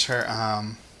change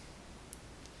her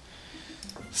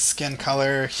skin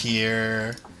color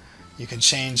here. You can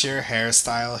change your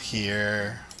hairstyle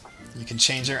here. You can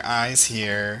change your eyes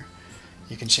here.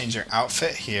 You can change your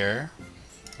outfit here.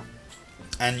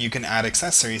 And you can add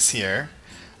accessories here.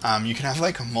 You can have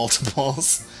like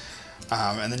multiples.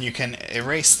 And then you can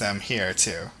erase them here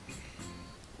too.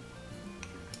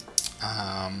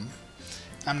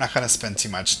 I'm not going to spend too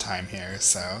much time here,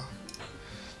 so.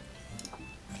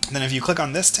 Then if you click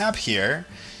on this tab here,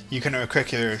 you can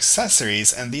equip your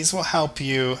accessories, and these will help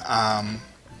you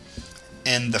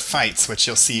in the fights, which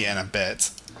you'll see in a bit.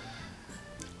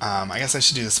 I guess I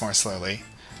should do this more slowly.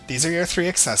 These are your 3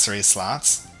 accessory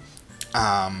slots.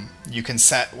 You can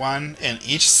set one in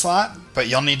each slot, but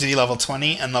you'll need to be level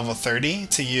 20 and level 30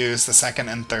 to use the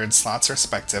 2nd and 3rd slots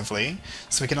respectively.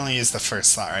 So we can only use the 1st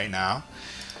slot right now.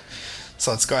 So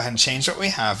let's go ahead and change what we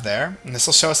have there. And this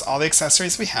will show us all the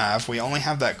accessories we have. We only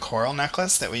have that coral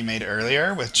necklace that we made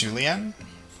earlier with Julian.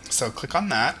 So click on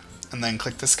that, and then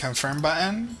click this confirm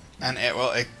button, and it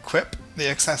will equip the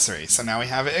accessory. So now we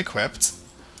have it equipped.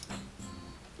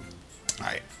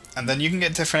 Alright. And then you can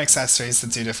get different accessories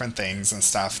that do different things and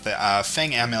stuff. The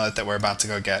Fang amulet that we're about to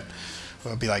go get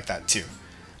will be like that too.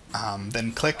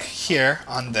 Then click here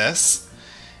on this,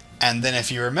 and then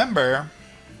if you remember,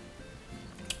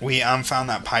 we found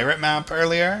that pirate map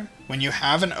earlier. When you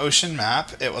have an ocean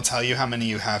map, it will tell you how many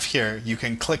you have here. You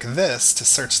can click this to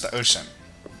search the ocean.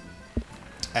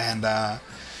 And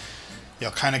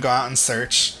you'll kind of go out and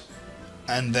search,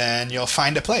 and then you'll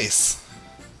find a place.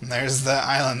 And there's the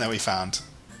island that we found.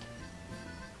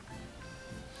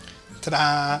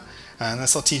 Ta-da! And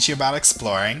this will teach you about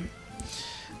exploring.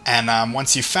 And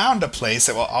once you've found a place,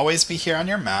 it will always be here on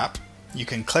your map. You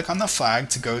can click on the flag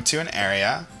to go to an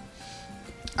area.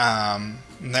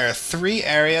 There are 3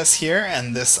 areas here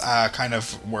in this kind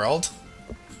of world,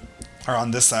 or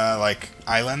on this like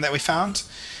island that we found.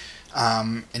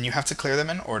 And you have to clear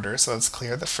them in order, so let's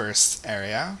clear the first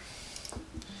area.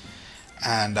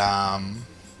 And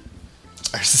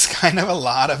there's kind of a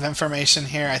lot of information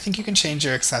here. I think you can change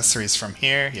your accessories from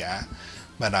here, yeah,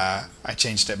 but I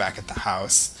changed it back at the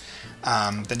house.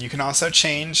 Then you can also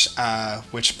change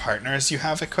which partners you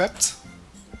have equipped.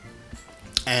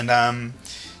 And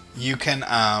you can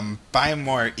buy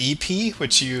more EP,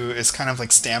 which is kind of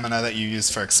like stamina that you use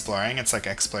for exploring. It's like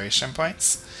exploration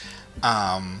points.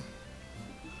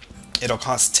 It'll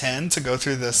cost 10 to go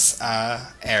through this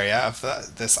area of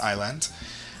this island.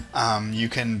 You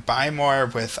can buy more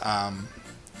with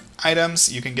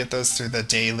items, you can get those through the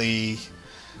daily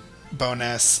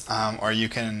bonus, or you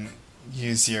can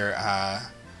use your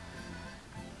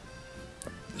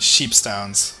sheep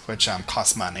stones, which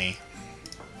cost money.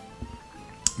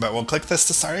 But we'll click this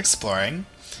to start exploring,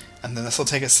 and then this will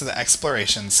take us to the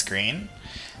exploration screen.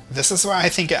 This is where I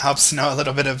think it helps to know a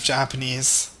little bit of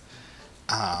Japanese.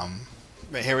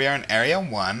 But here we are in Area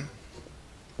 1,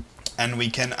 and we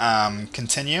can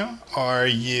continue or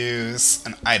use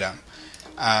an item.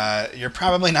 You're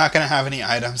probably not going to have any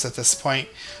items at this point,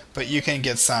 but you can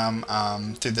get some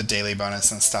through the daily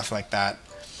bonus and stuff like that.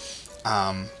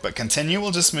 But continue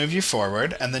will just move you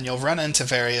forward, and then you'll run into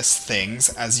various things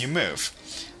as you move.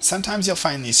 Sometimes you'll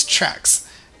find these tracks,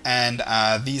 and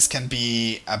these can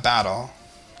be a battle.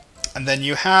 And then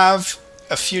you have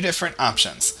a few different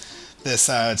options. This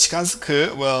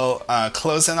chikazuku will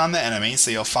close in on the enemy, so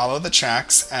you'll follow the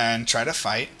tracks and try to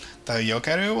fight. The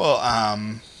yokeru will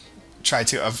try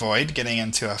to avoid getting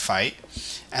into a fight.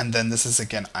 And then this is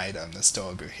again item, this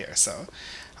dogu here. So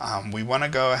we want to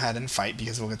go ahead and fight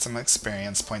because we'll get some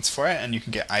experience points for it, and you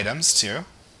can get items too.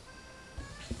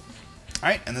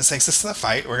 Alright, and this takes us to the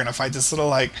fight. We're going to fight this little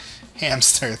like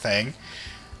hamster thing.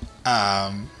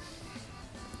 And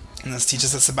this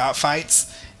teaches us about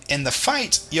fights. In the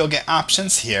fight, you'll get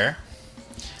options here.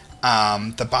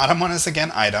 The bottom one is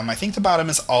again item. I think the bottom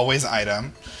is always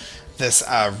item. This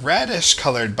reddish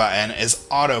colored button is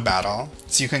auto battle.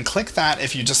 So you can click that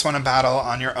if you just want to battle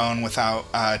on your own without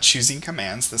choosing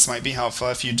commands. This might be helpful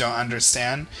if you don't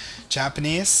understand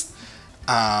Japanese.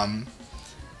 And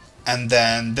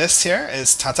then this here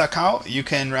is tatakao. You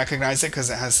can recognize it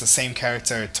because it has the same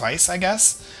character twice, I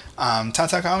guess.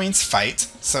 Tatakao means fight,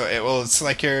 so it's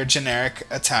like your generic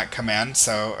attack command.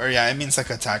 So, or yeah, it means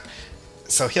like attack.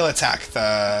 So he'll attack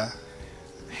the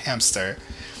hamster,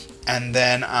 and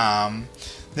then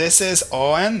this is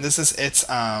Owen. This is its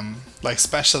like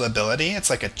special ability.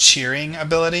 It's like a cheering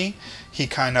ability. He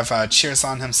kind of cheers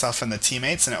on himself and the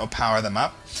teammates, and it will power them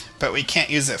up. But we can't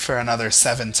use it for another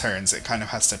 7 turns. It kind of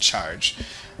has to charge.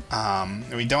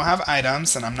 We don't have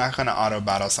items, and I'm not going to auto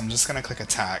battle, so I'm just going to click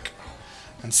attack.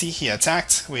 And see, he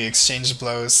attacked. We exchanged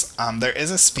blows. There is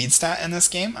a speed stat in this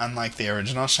game, unlike the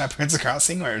original Shepherd's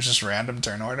Crossing, where it was just random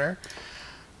turn order.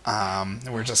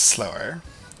 We're just slower.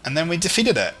 And then we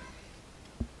defeated it.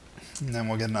 And then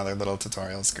we'll get another little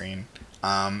tutorial screen.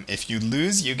 If you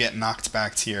lose, you get knocked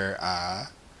back to your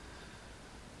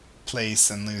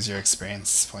place and lose your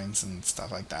experience points and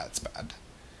stuff like that. It's bad.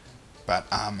 But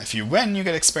if you win, you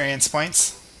get experience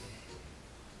points.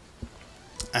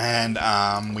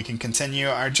 And we can continue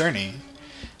our journey.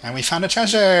 And we found a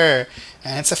treasure!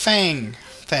 And it's a fang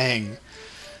thing.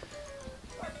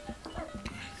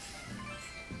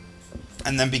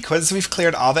 And then because we've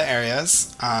cleared all the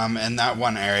areas in that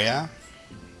one area...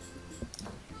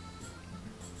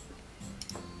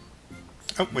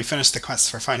 Oh, we finished the quest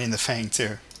for finding the fang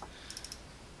too.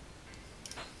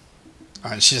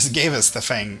 Oh, and she just gave us the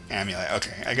fang amulet.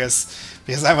 Okay, I guess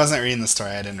because I wasn't reading the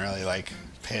story, I didn't really like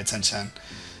pay attention.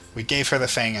 We gave her the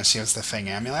fang and she was the fang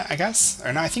amulet, I guess?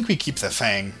 Or no, I think we keep the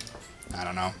fang. I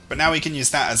don't know. But now we can use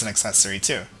that as an accessory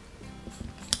too.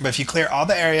 But if you clear all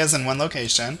the areas in one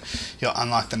location, you'll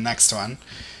unlock the next one.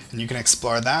 And you can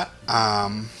explore that.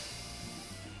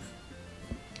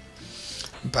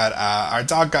 But our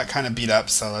dog got kind of beat up,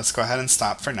 so let's go ahead and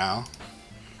stop for now.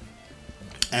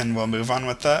 And we'll move on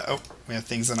with the... Oh, we have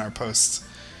things in our post.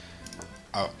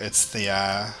 Oh, it's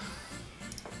the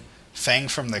fang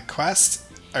from the quest.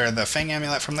 Or the fang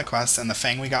amulet from the quest and the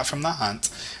fang we got from the hunt.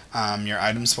 Your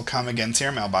items will come again to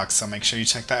your mailbox, so make sure you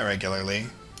check that regularly.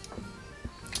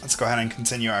 Let's go ahead and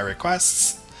continue our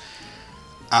requests.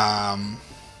 Oh,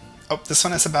 this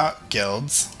one is about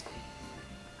guilds.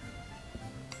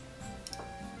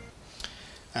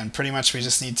 And pretty much we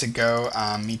just need to go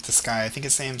meet this guy. I think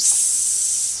his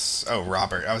name's... Oh,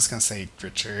 Robert. I was going to say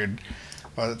Richard.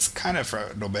 Well, it's kind of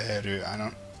Roberu.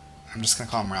 I'm just going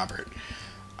to call him Robert.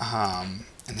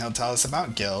 And he'll tell us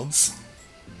about guilds.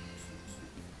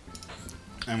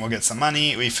 And we'll get some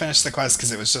money. We finished the quest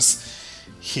because it was just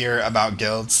here about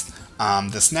guilds.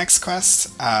 This next quest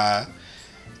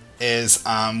is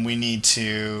we need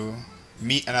to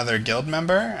meet another guild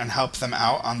member and help them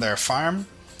out on their farm.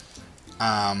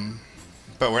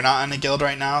 But we're not in a guild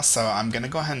right now, so I'm going to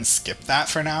go ahead and skip that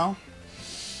for now.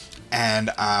 And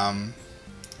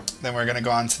then we're going to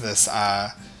go on to this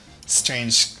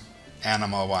strange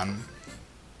animal one.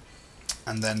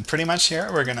 And then pretty much here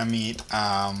we're going to meet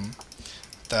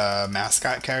the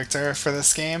mascot character for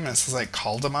this game. This is like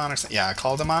Caldemon or something. Yeah,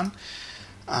 Caldemon.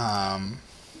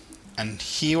 And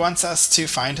he wants us to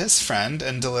find his friend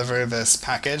and deliver this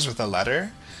package with a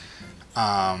letter.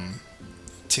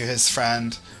 to his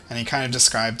friend, and he kind of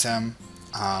described him.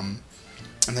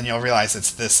 And then you'll realize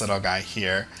it's this little guy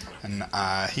here, and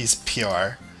he's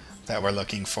pure that we're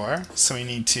looking for. So we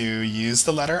need to use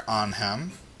the letter on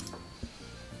him,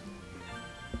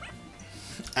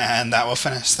 and that will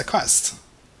finish the quest.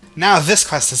 Now this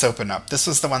quest is opened up. This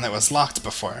was the one that was locked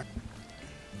before.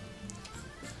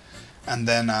 And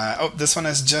then, oh, this one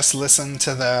is just listen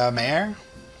to the mayor.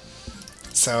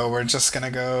 So we're just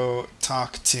gonna go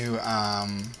talk to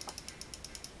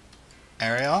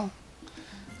Ariel.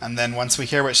 And then once we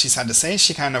hear what she's had to say,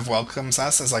 she kind of welcomes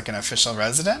us as like an official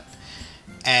resident.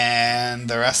 And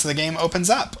the rest of the game opens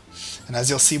up. And as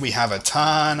you'll see, we have a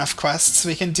ton of quests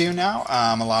we can do now.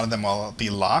 A lot of them will be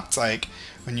locked. Like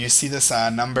when you see this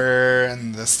number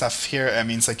and this stuff here, it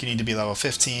means like you need to be level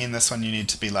 15. This one you need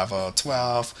to be level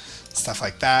 12. Stuff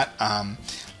like that.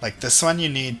 Like this one you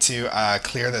need to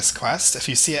clear this quest. If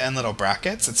you see it in little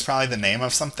brackets, it's probably the name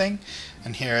of something.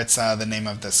 And here it's the name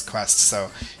of this quest.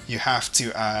 So you have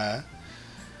to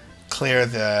clear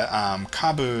the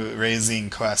Kabu raising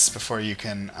quest before you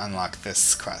can unlock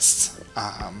this quest,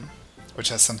 which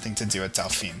has something to do with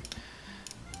Delphine.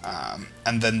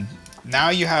 And then now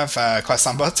you have quests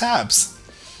on both tabs.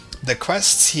 The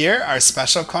quests here are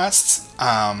special quests.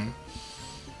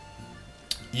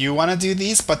 You want to do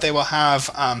these, but they will have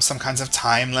some kinds of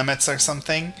time limits or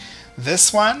something.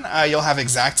 This one, you'll have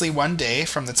exactly 1 day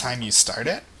from the time you start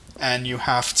it, and you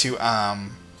have to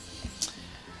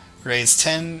raise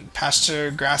 10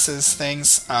 pasture grasses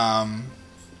things,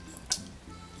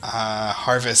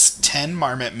 harvest 10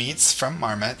 marmot meats from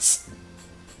marmots,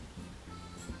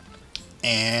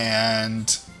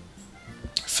 and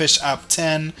fish up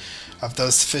 10 of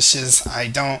those fishes. I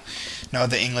don't know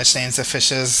the English names of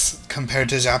fishes compared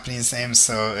to Japanese names,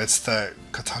 so it's the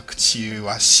katakuchi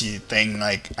washi thing,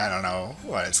 like, I don't know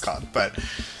what it's called, but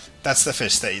that's the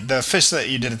fish that you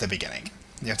did at the beginning.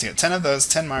 You have to get 10 of those,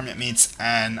 10 marmot meats,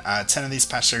 and 10 of these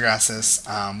pasture grasses,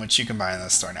 which you can buy in the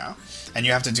store now. And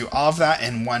you have to do all of that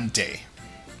in 1 day.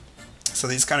 So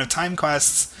these kind of time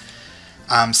quests,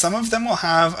 some of them will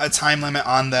have a time limit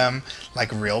on them,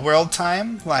 like real world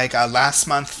time. Like last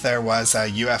month there was a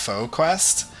UFO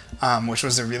quest, which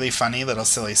was a really funny little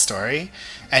silly story.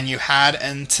 And you had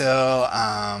until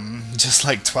just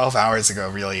like 12 hours ago,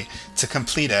 really, to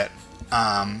complete it.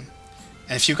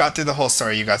 And if you got through the whole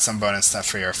story, you got some bonus stuff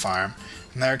for your farm.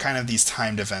 And there are kind of these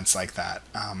timed events like that.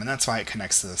 And that's why it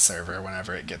connects to the server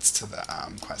whenever it gets to the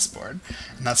quest board.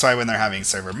 And that's why when they're having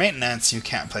server maintenance, you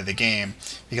can't play the game,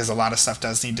 because a lot of stuff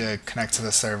does need to connect to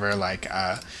the server, like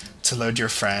to load your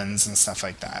friends and stuff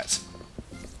like that.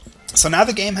 So now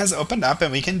the game has opened up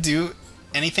and we can do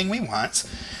anything we want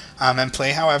and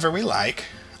play however we like.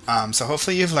 So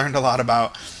hopefully you've learned a lot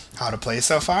about how to play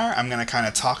so far. I'm going to kind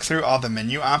of talk through all the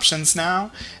menu options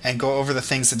now and go over the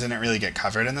things that didn't really get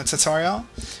covered in the tutorial.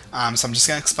 So I'm just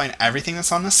going to explain everything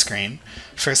that's on the screen.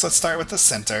 First, let's start with the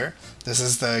center. This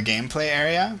is the gameplay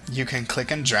area. You can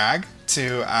click and drag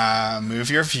to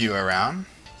move your view around.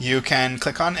 You can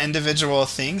click on individual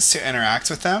things to interact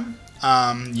with them.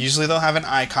 Usually they'll have an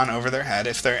icon over their head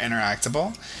if they're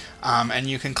interactable. And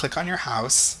you can click on your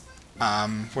house,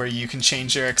 where you can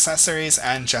change your accessories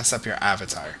and dress up your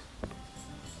avatar.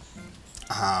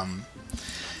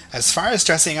 As far as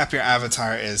dressing up your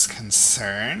avatar is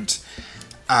concerned,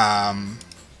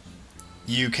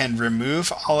 you can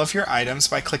remove all of your items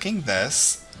by clicking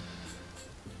this.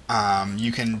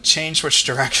 You can change which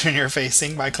direction you're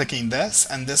facing by clicking this,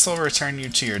 and this will return you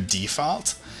to your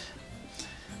default.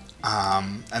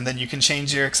 And then you can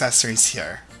change your accessories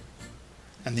here.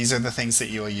 And these are the things that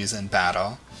you will use in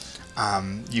battle.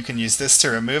 You can use this to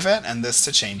remove it and this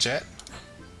to change it.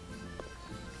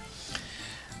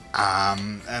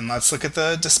 And let's look at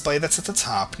the display that's at the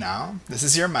top now. This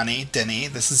is your money, Denny.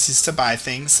 This is used to buy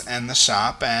things in the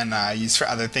shop and used for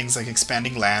other things like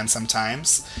expanding land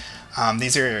sometimes.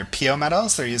 These are your Pio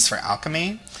metals. They're used for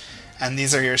alchemy. And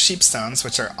these are your sheepstones,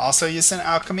 which are also used in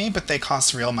alchemy, but they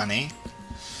cost real money.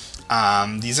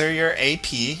 These are your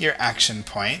AP, your action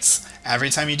points.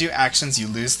 Every time you do actions, you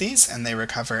lose these, and they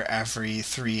recover every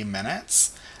 3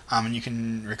 minutes. And you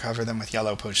can recover them with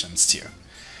yellow potions too.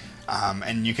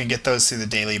 And you can get those through the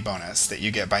daily bonus that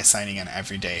you get by signing in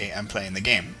every day and playing the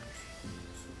game.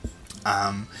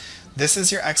 This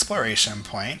is your exploration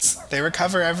points. They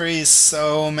recover every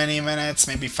so many minutes,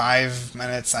 maybe 5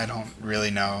 minutes, I don't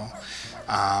really know.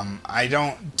 I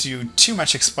don't do too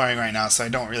much exploring right now, so I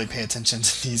don't really pay attention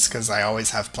to these because I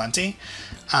always have plenty.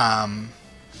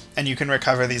 And you can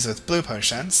recover these with blue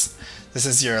potions. This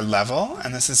is your level,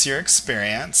 and this is your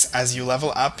experience. As you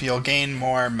level up, you'll gain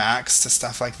more max to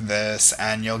stuff like this,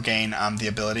 and you'll gain the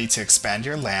ability to expand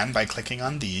your land by clicking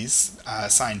on these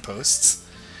signposts.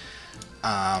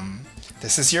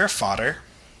 This is your fodder,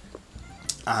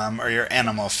 or your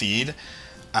animal feed.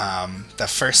 The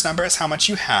first number is how much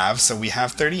you have, so we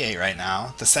have 38 right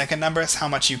now. The second number is how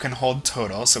much you can hold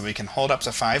total, so we can hold up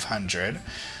to 500.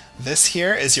 This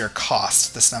here is your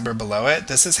cost, this number below it.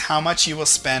 This is how much you will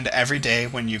spend every day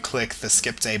when you click the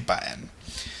skip day button.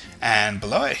 And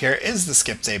below it here is the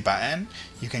skip day button.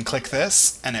 You can click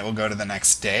this and it will go to the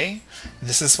next day.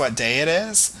 This is what day it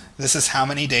is. This is how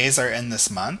many days are in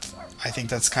this month. I think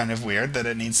that's kind of weird that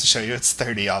it needs to show you it's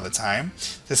 30 all the time.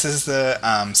 This is the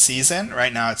season.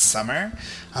 Right now it's summer.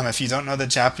 If you don't know the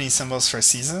Japanese symbols for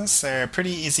seasons, they're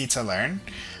pretty easy to learn.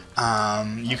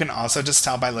 You can also just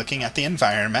tell by looking at the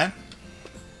environment.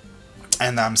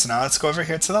 And so now let's go over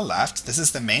here to the left. This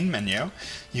is the main menu.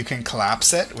 You can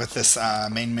collapse it with this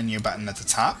main menu button at the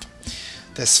top.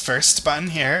 This first button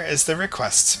here is the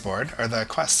requests board, or the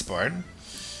quests board.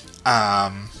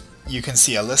 You can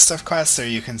see a list of quests, or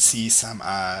you can see some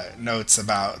notes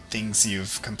about things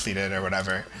you've completed or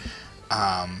whatever.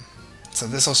 So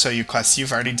this will show you quests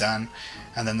you've already done,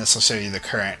 and then this will show you the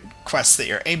current quests that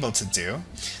you're able to do.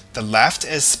 The left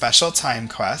is special time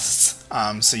quests,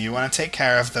 so you want to take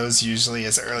care of those usually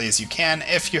as early as you can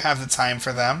if you have the time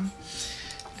for them.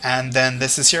 And then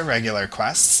this is your regular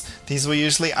quests. These will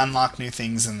usually unlock new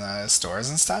things in the stores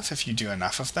and stuff if you do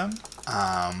enough of them.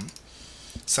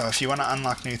 So if you want to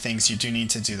unlock new things, you do need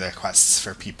to do the quests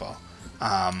for people.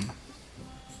 Let's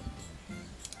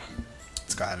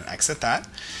go ahead and exit that.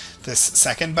 This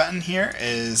second button here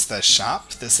is the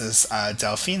shop. This is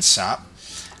Delphine's shop.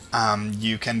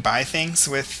 You can buy things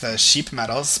with the sheep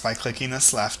metals by clicking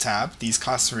this left tab. These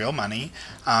cost real money,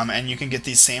 and you can get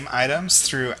these same items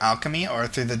through alchemy or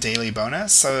through the daily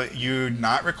bonus, so you're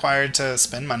not required to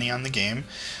spend money on the game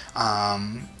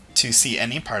to see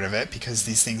any part of it, because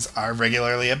these things are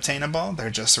regularly obtainable. They're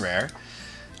just rare.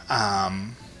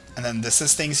 And then this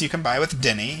is things you can buy with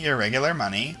Denny, your regular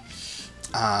money.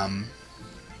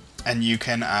 And you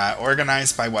can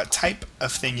organize by what type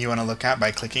of thing you want to look at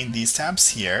by clicking these tabs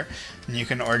here. And you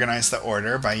can organize the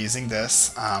order by using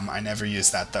this. I never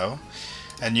use that though.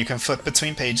 And you can flip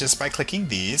between pages by clicking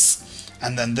these.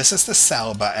 And then this is the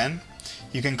sell button.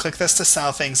 You can click this to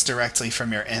sell things directly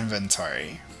from your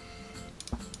inventory.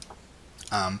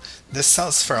 This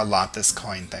sells for a lot, this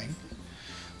coin thing.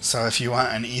 So if you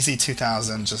want an easy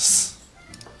 2,000, just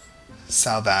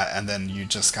sell that, and then you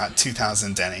just got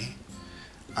 2,000 Denny.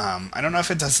 I don't know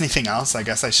if it does anything else. I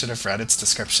guess I should have read its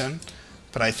description,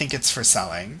 but I think it's for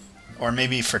selling, or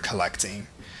maybe for collecting.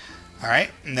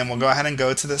 Alright, and then we'll go ahead and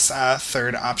go to this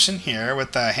third option here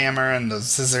with the hammer and the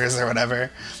scissors or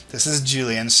whatever. This is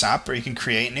Julian's shop, where you can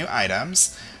create new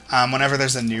items. Whenever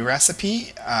there's a new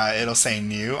recipe, it'll say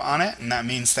new on it, and that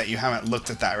means that you haven't looked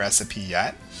at that recipe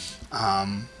yet.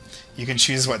 You can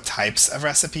choose what types of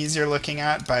recipes you're looking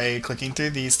at by clicking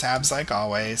through these tabs like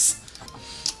always.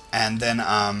 And then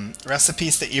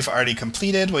recipes that you've already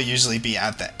completed will usually be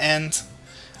at the end.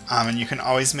 And you can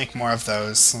always make more of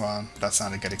those. Well, that's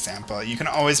not a good example. You can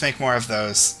always make more of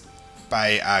those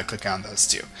by clicking on those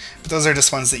too. But those are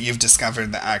just ones that you've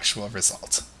discovered the actual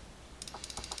result.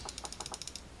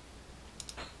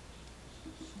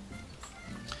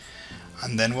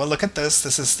 And then we'll look at this.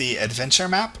 This is the adventure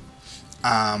map.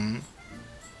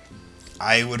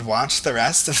 I would watch the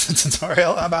rest of the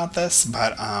tutorial about this,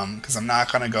 but because I'm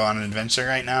not going to go on an adventure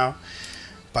right now.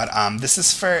 But this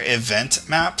is for event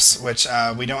maps, which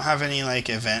we don't have any like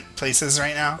event places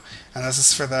right now, and this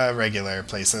is for the regular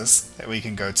places that we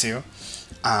can go to.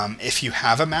 If you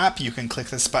have a map, you can click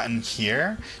this button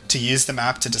here to use the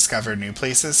map to discover new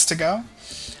places to go.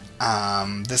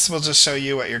 This will just show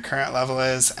you what your current level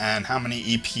is and how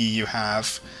many EP you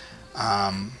have.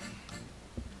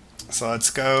 So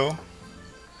let's go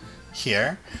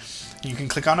here. You can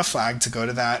click on a flag to go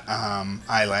to that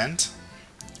island,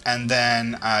 and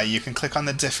then you can click on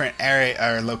the different area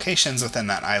or locations within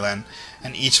that island,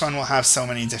 and each one will have so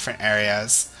many different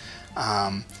areas.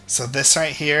 So this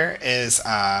right here is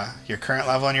your current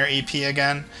level and your EP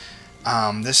again.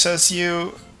 This shows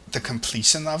you the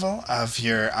completion level of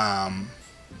your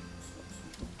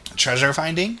treasure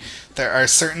finding. There are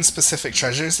certain specific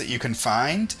treasures that you can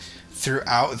find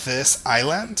throughout this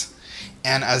island,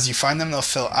 and as you find them, they'll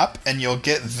fill up, and you'll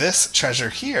get this treasure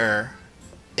here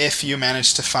if you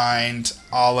manage to find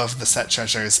all of the set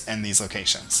treasures in these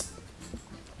locations.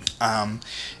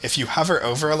 If you hover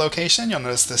over a location, you'll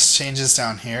notice this changes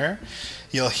down here.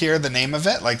 you'll hear the name of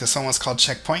it, like this one was called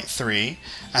Checkpoint 3,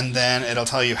 and then it'll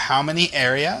tell you how many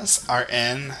areas are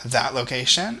in that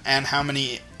location and how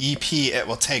many EP it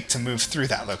will take to move through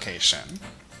that location.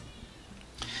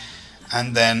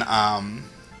 And then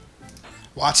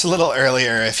watch a little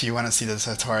earlier if you want to see the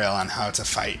tutorial on how to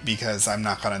fight, because I'm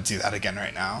not going to do that again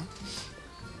right now.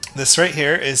 This right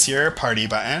here is your party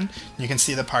button. You can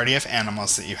see the party of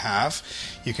animals that you have.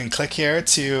 You can click here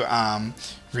to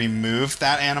remove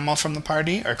that animal from the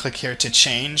party, or click here to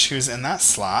change who's in that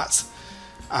slot.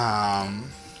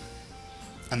 And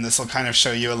this will kind of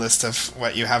show you a list of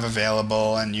what you have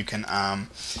available, and you can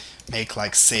make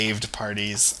like saved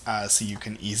parties so you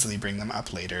can easily bring them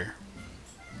up later.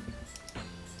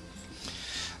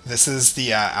 This is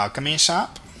the alchemy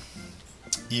shop.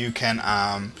 You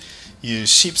can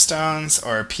use sheepstones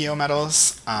or PO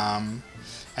metals, and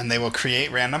they will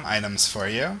create random items for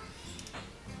you.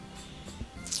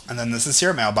 And then this is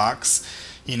your mailbox.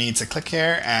 You need to click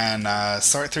here and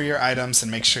sort through your items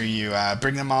and make sure you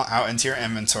bring them all out into your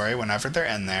inventory whenever they're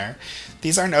in there.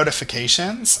 These are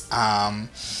notifications.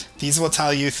 These will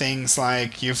tell you things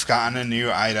like you've gotten a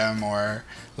new item or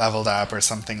leveled up or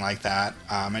something like that.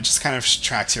 It just kind of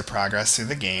tracks your progress through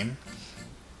the game.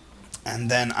 And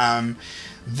then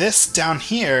this down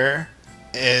here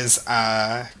is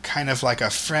kind of like a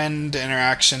friend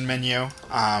interaction menu.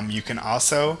 You can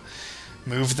also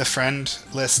move the friend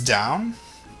list down,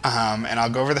 and I'll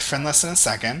go over the friend list in a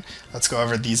second. Let's go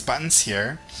over these buttons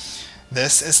here.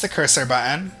 This is the cursor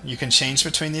button. You can change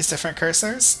between these different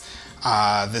cursors.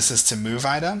 This is to move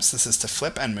items. This is to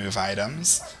flip and move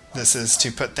items. This is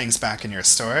to put things back in your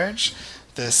storage.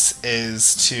 This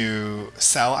is to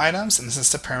sell items, and this is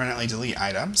to permanently delete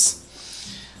items.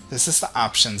 This is the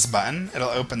options button. It'll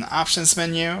open the options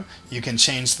menu. You can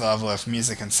change the level of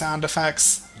music and sound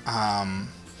effects.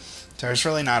 There's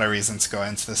really not a reason to go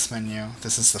into this menu.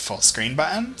 This is the full screen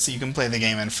button, so you can play the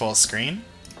game in full screen.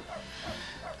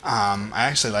 I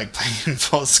actually like playing in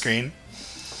full screen,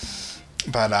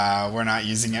 but we're not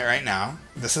using it right now.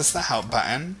 This is the help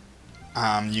button.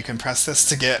 You can press this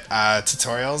to get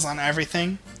tutorials on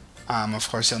everything. Of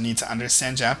course, you'll need to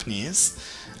understand Japanese.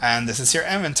 And this is your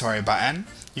inventory button.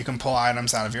 You can pull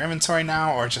items out of your inventory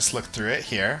now, or just look through it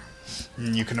here.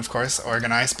 And you can, of course,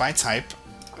 organize by type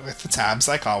with the tabs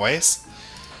like always.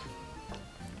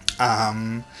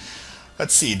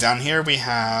 Let's see, down here we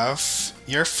have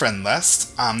your friend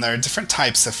list. There are different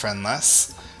types of friend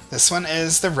lists. This one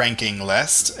is the ranking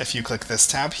list. If you click this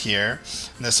tab here,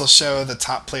 this will show the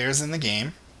top players in the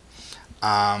game.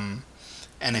 And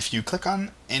if you click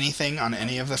on anything on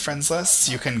any of the friends lists,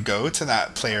 you can go to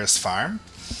that player's farm.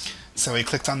 So we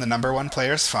clicked on the #1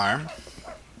 player's farm,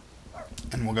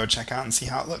 and we'll go check out and see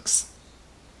how it looks.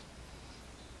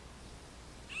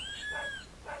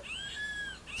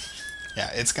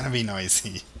 Yeah, it's going to be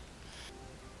noisy.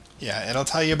 Yeah, it'll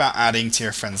tell you about adding to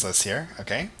your friends list here,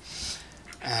 okay?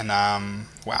 And,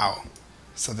 wow.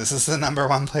 So this is the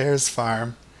 #1 player's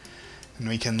farm, and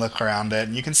we can look around it,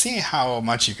 and you can see how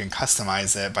much you can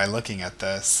customize it by looking at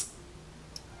this.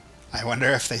 I wonder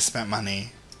if they spent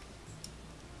money.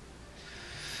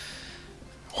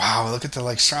 Wow, look at the,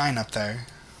 like, shrine up there.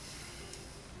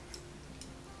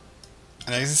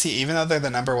 And as you can see, even though they're the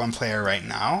 #1 player right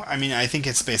now, I mean, I think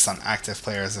it's based on active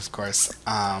players, of course,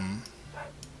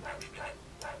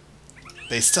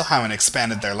 they still haven't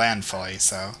expanded their land fully,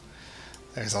 so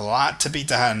there's a lot to be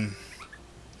done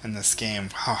in this game.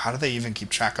 Wow, how do they even keep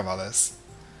track of all this?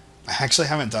 I actually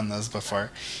haven't done those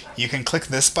before. You can click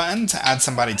this button to add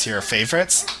somebody to your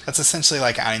favorites. That's essentially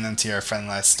like adding them to your friend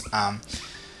list,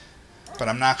 but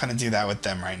I'm not going to do that with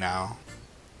them right now.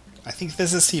 I think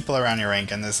this is people around your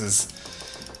rank, and this is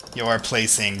your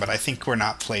placing, but I think we're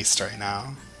not placed right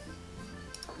now.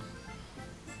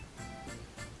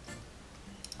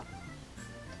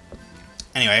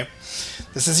 Anyway,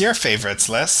 this is your favorites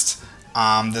list.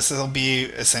 This will be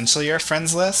essentially your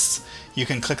friends list. You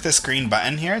can click this green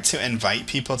button here to invite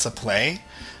people to play.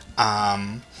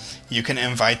 You can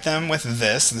invite them with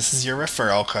this. This is your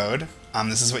referral code.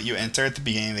 This is what you enter at the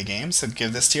beginning of the game, so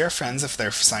give this to your friends if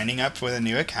they're signing up with a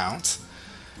new account.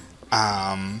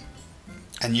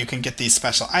 And you can get these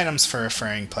special items for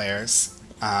referring players,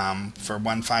 for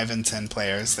 1, 5, and 10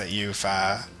 players that you've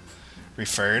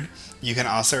referred. You can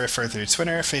also refer through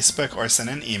Twitter, Facebook, or send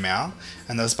an email,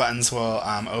 and those buttons will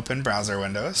open browser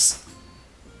windows.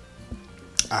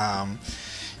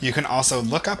 You can also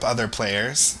look up other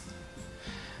players,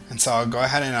 and so I'll go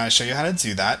ahead and show you how to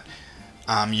do that.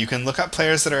 You can look up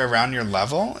players that are around your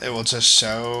level. It will just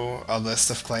show a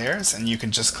list of players, and you can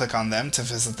just click on them to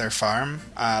visit their farm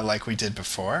like we did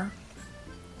before.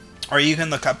 Or you can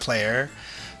look up players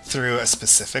through a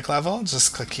specific level,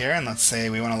 just click here and let's say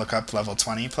we want to look up level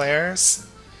 20 players.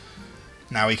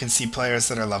 Now we can see players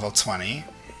that are level 20.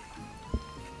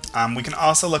 We can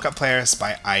also look up players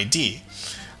by ID.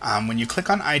 When you click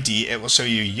on ID, it will show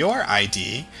you your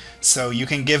ID, so you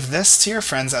can give this to your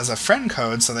friends as a friend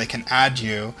code so they can add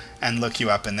you and look you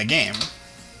up in the game.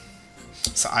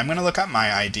 So I'm going to look up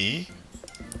my ID.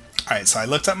 Alright, so I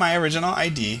looked up my original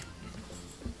ID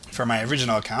for my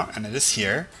original account, and it is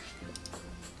here.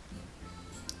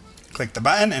 Click the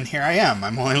button, and here I am.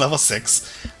 I'm only level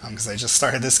 6, because I just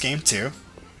started this game too.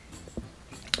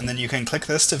 And then you can click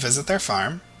this to visit their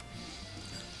farm.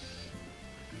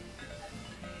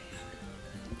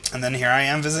 And then here I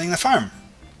am visiting the farm.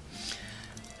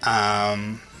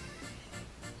 Not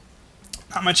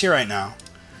much here right now.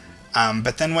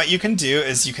 But then what you can do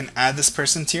is you can add this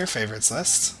person to your favorites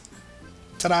list.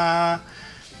 Ta-da!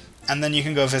 And then you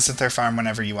can go visit their farm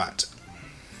whenever you want.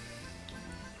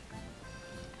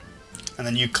 And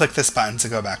then you click this button to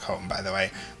go back home, by the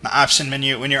way. The option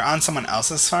menu, when you're on someone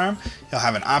else's farm, you'll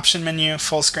have an option menu,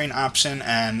 full screen option,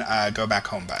 and go back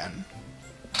home button.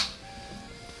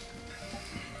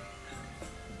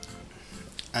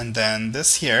 And then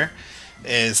this here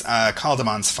is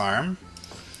Caldemon's farm.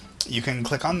 You can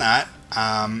click on that,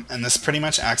 and this pretty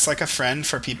much acts like a friend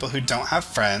for people who don't have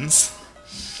friends.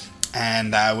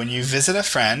 And when you visit a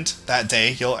friend that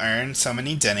day, you'll earn so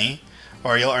many Denny,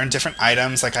 or you'll earn different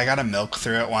items, like I got a milk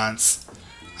through it once,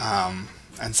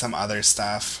 and some other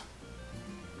stuff.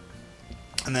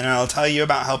 And then it'll tell you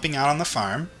about helping out on the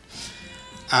farm.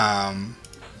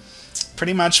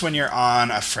 Pretty much when you're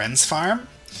on a friend's farm,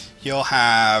 you'll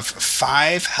have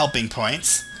 5 helping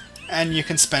points, and you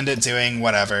can spend it doing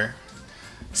whatever.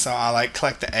 So I'll like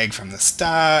collect the egg from this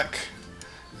duck,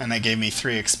 and it gave me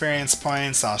 3 experience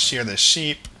points. I'll shear the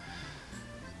sheep,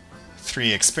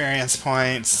 3 experience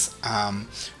points.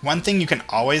 One thing you can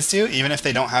always do, even if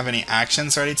they don't have any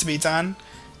actions ready to be done,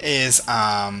 is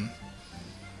kind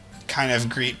of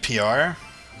greet Pior.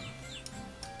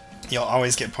 You'll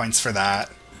always get points for that.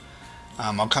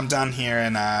 I'll come down here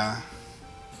and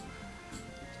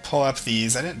pull up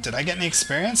these. Did I get any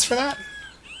experience for that?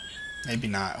 Maybe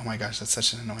not. Oh my gosh, that's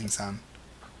such an annoying sound.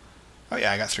 Oh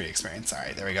yeah, I got 3 experience.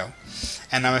 Alright, there we go.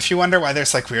 And if you wonder why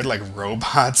there's like weird like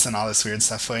robots and all this weird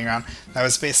stuff floating around, that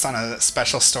was based on a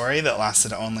special story that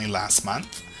lasted only last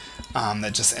month,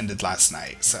 that just ended last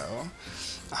night. So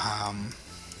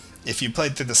if you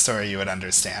played through the story, you would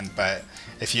understand, but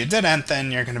if you didn't,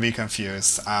 then you're going to be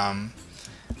confused.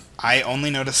 I only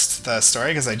noticed the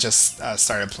story because I just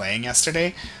started playing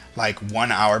yesterday, like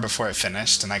 1 hour before it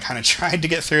finished, and I kind of tried to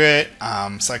get through it,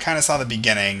 so I kind of saw the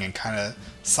beginning and kind of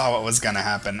saw what was going to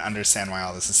happen, understand why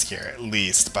all this is here at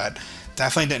least, but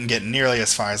definitely didn't get nearly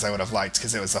as far as I would have liked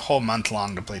because it was a whole month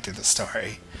long to play through the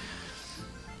story.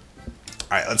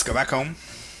 Alright, let's go back home.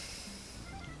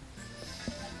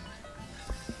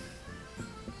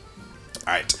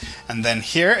 Alright, and then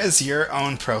here is your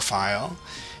own profile.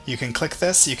 You can click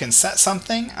this, you can set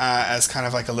something as kind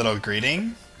of like a little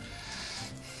greeting.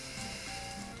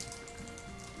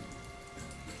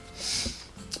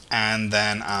 And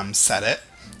then set it.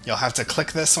 You'll have to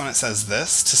click this when it says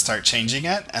this to start changing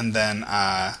it, and then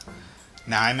now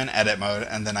I'm in edit mode,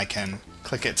 and then I can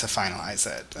click it to finalize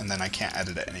it, and then I can't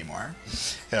edit it anymore.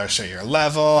 It'll show your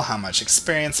level, how much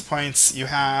experience points you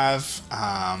have,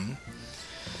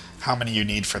 how many you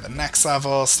need for the next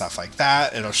level, stuff like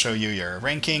that. It'll show you your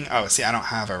ranking. Oh, see, I don't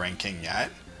have a ranking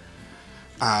yet.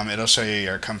 It'll show you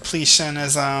your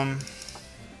completionism,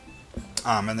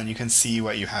 and then you can see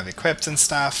what you have equipped and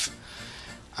stuff.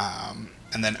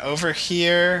 And then over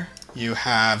here, you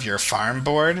have your farm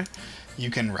board.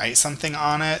 You can write something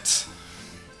on it.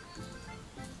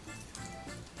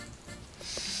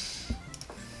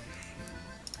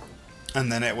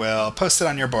 And then it will post it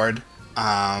on your board.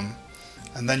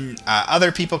 And then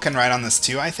other people can write on this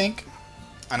too, I think.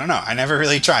 I don't know. I never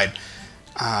really tried.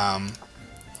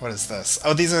 What is this?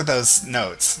 Oh, these are those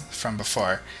notes from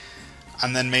before.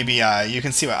 And then maybe you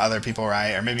can see what other people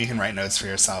write, or maybe you can write notes for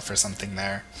yourself or something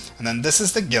there. And then this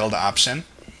is the guild option.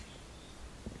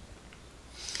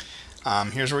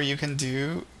 Here's where you can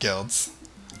do guilds.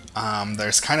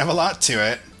 There's kind of a lot to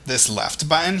it. This left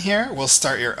button here will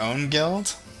start your own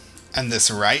guild, and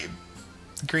this right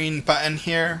green button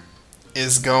here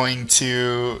is going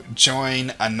to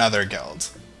join another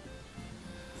guild.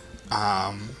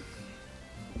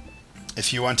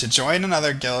 If you want to join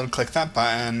another guild, click that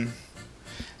button,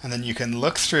 and then you can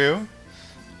look through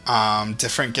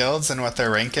different guilds and what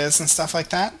their rank is and stuff like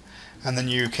that. And then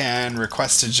you can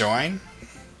request to join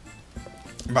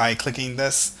by clicking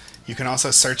this. You can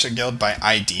also search a guild by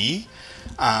ID.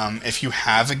 If you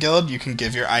have a guild, you can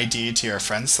give your ID to your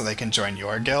friends so they can join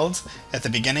your guild. At the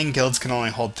beginning, guilds can only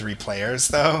hold 3 players,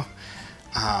 though.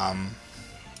 And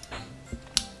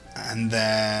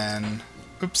then,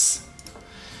 oops,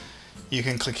 you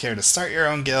can click here to start your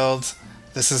own guild.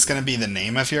 This is going to be the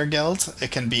name of your guild.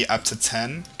 It can be up to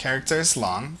 10 characters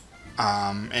long.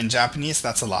 In Japanese,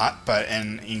 that's a lot, but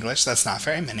in English, that's not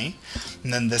very many.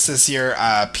 And then this is your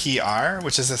PR,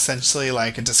 which is essentially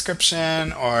like a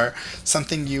description or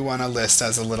something you want to list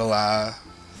as a little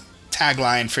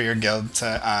tagline for your guild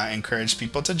to encourage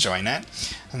people to join it.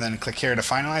 And then click here to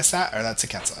finalize that, or to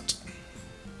cancel it.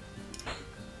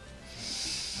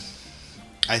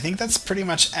 I think that's pretty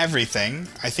much everything.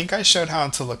 I think I showed how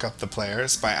to look up the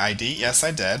players by ID. Yes,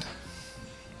 I did.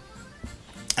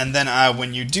 And then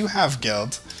when you do have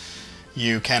guild,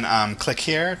 you can click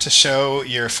here to show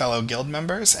your fellow guild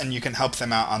members, and you can help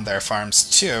them out on their farms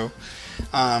too,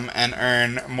 and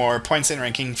earn more points and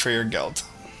ranking for your guild.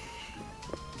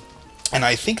 And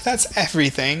I think that's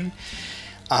everything.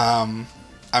 I'm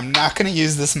not going to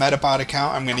use this Metapod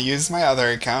account. I'm going to use my other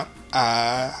account.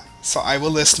 So I will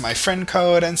list my friend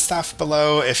code and stuff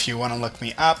below if you want to look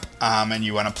me up and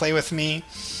you want to play with me.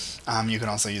 You can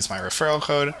also use my referral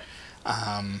code.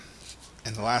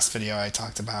 In the last video I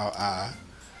talked about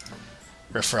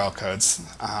referral codes.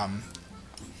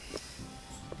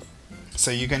 So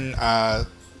you can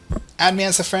add me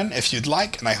as a friend if you'd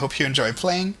like, and I hope you enjoy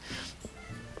playing.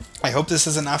 I hope this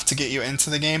is enough to get you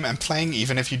into the game and playing,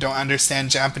 even if you don't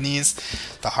understand Japanese.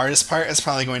 The hardest part is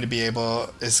probably going to be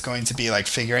like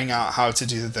figuring out how to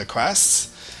do the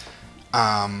quests.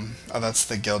 Oh, that's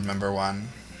the guild member one.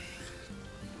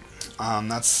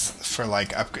 That's for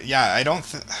like upgrade. Yeah, I don't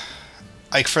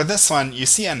like for this one. You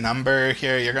see a number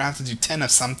here. You're gonna have to do 10 of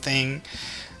something,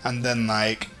 and then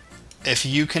like if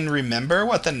you can remember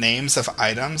what the names of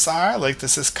items are, like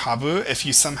this is Kabu. If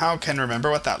you somehow can remember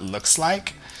what that looks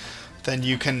like, then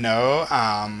you can know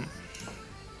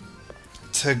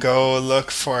to go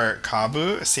look for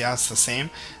Kabu, see how it's the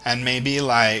same, and maybe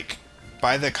like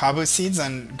buy the Kabu seeds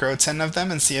and grow 10 of them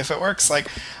and see if it works. Like,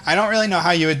 I don't really know how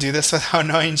you would do this without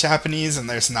knowing Japanese, and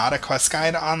there's not a quest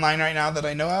guide online right now that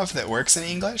I know of that works in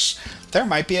English. There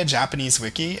might be a Japanese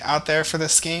wiki out there for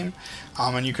this game,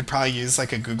 and you could probably use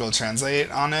like a Google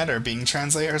Translate on it or Bing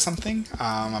Translate or something.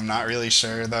 I'm not really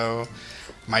sure though.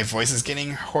 My voice is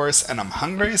getting hoarse and I'm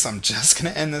hungry, so I'm just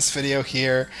going to end this video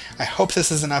here. I hope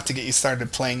this is enough to get you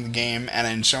started playing the game and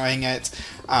enjoying it.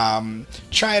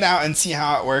 Try it out and see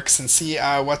how it works, and see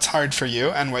what's hard for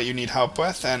you and what you need help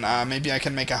with, and maybe I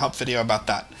can make a help video about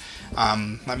that.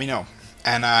 Let me know.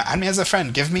 And add me as a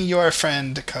friend. Give me your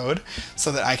friend code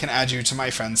so that I can add you to my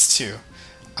friends too.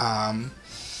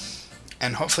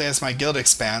 And hopefully as my guild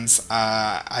expands,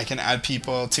 I can add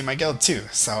people to my guild too.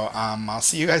 So I'll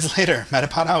see you guys later.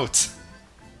 Metapod out.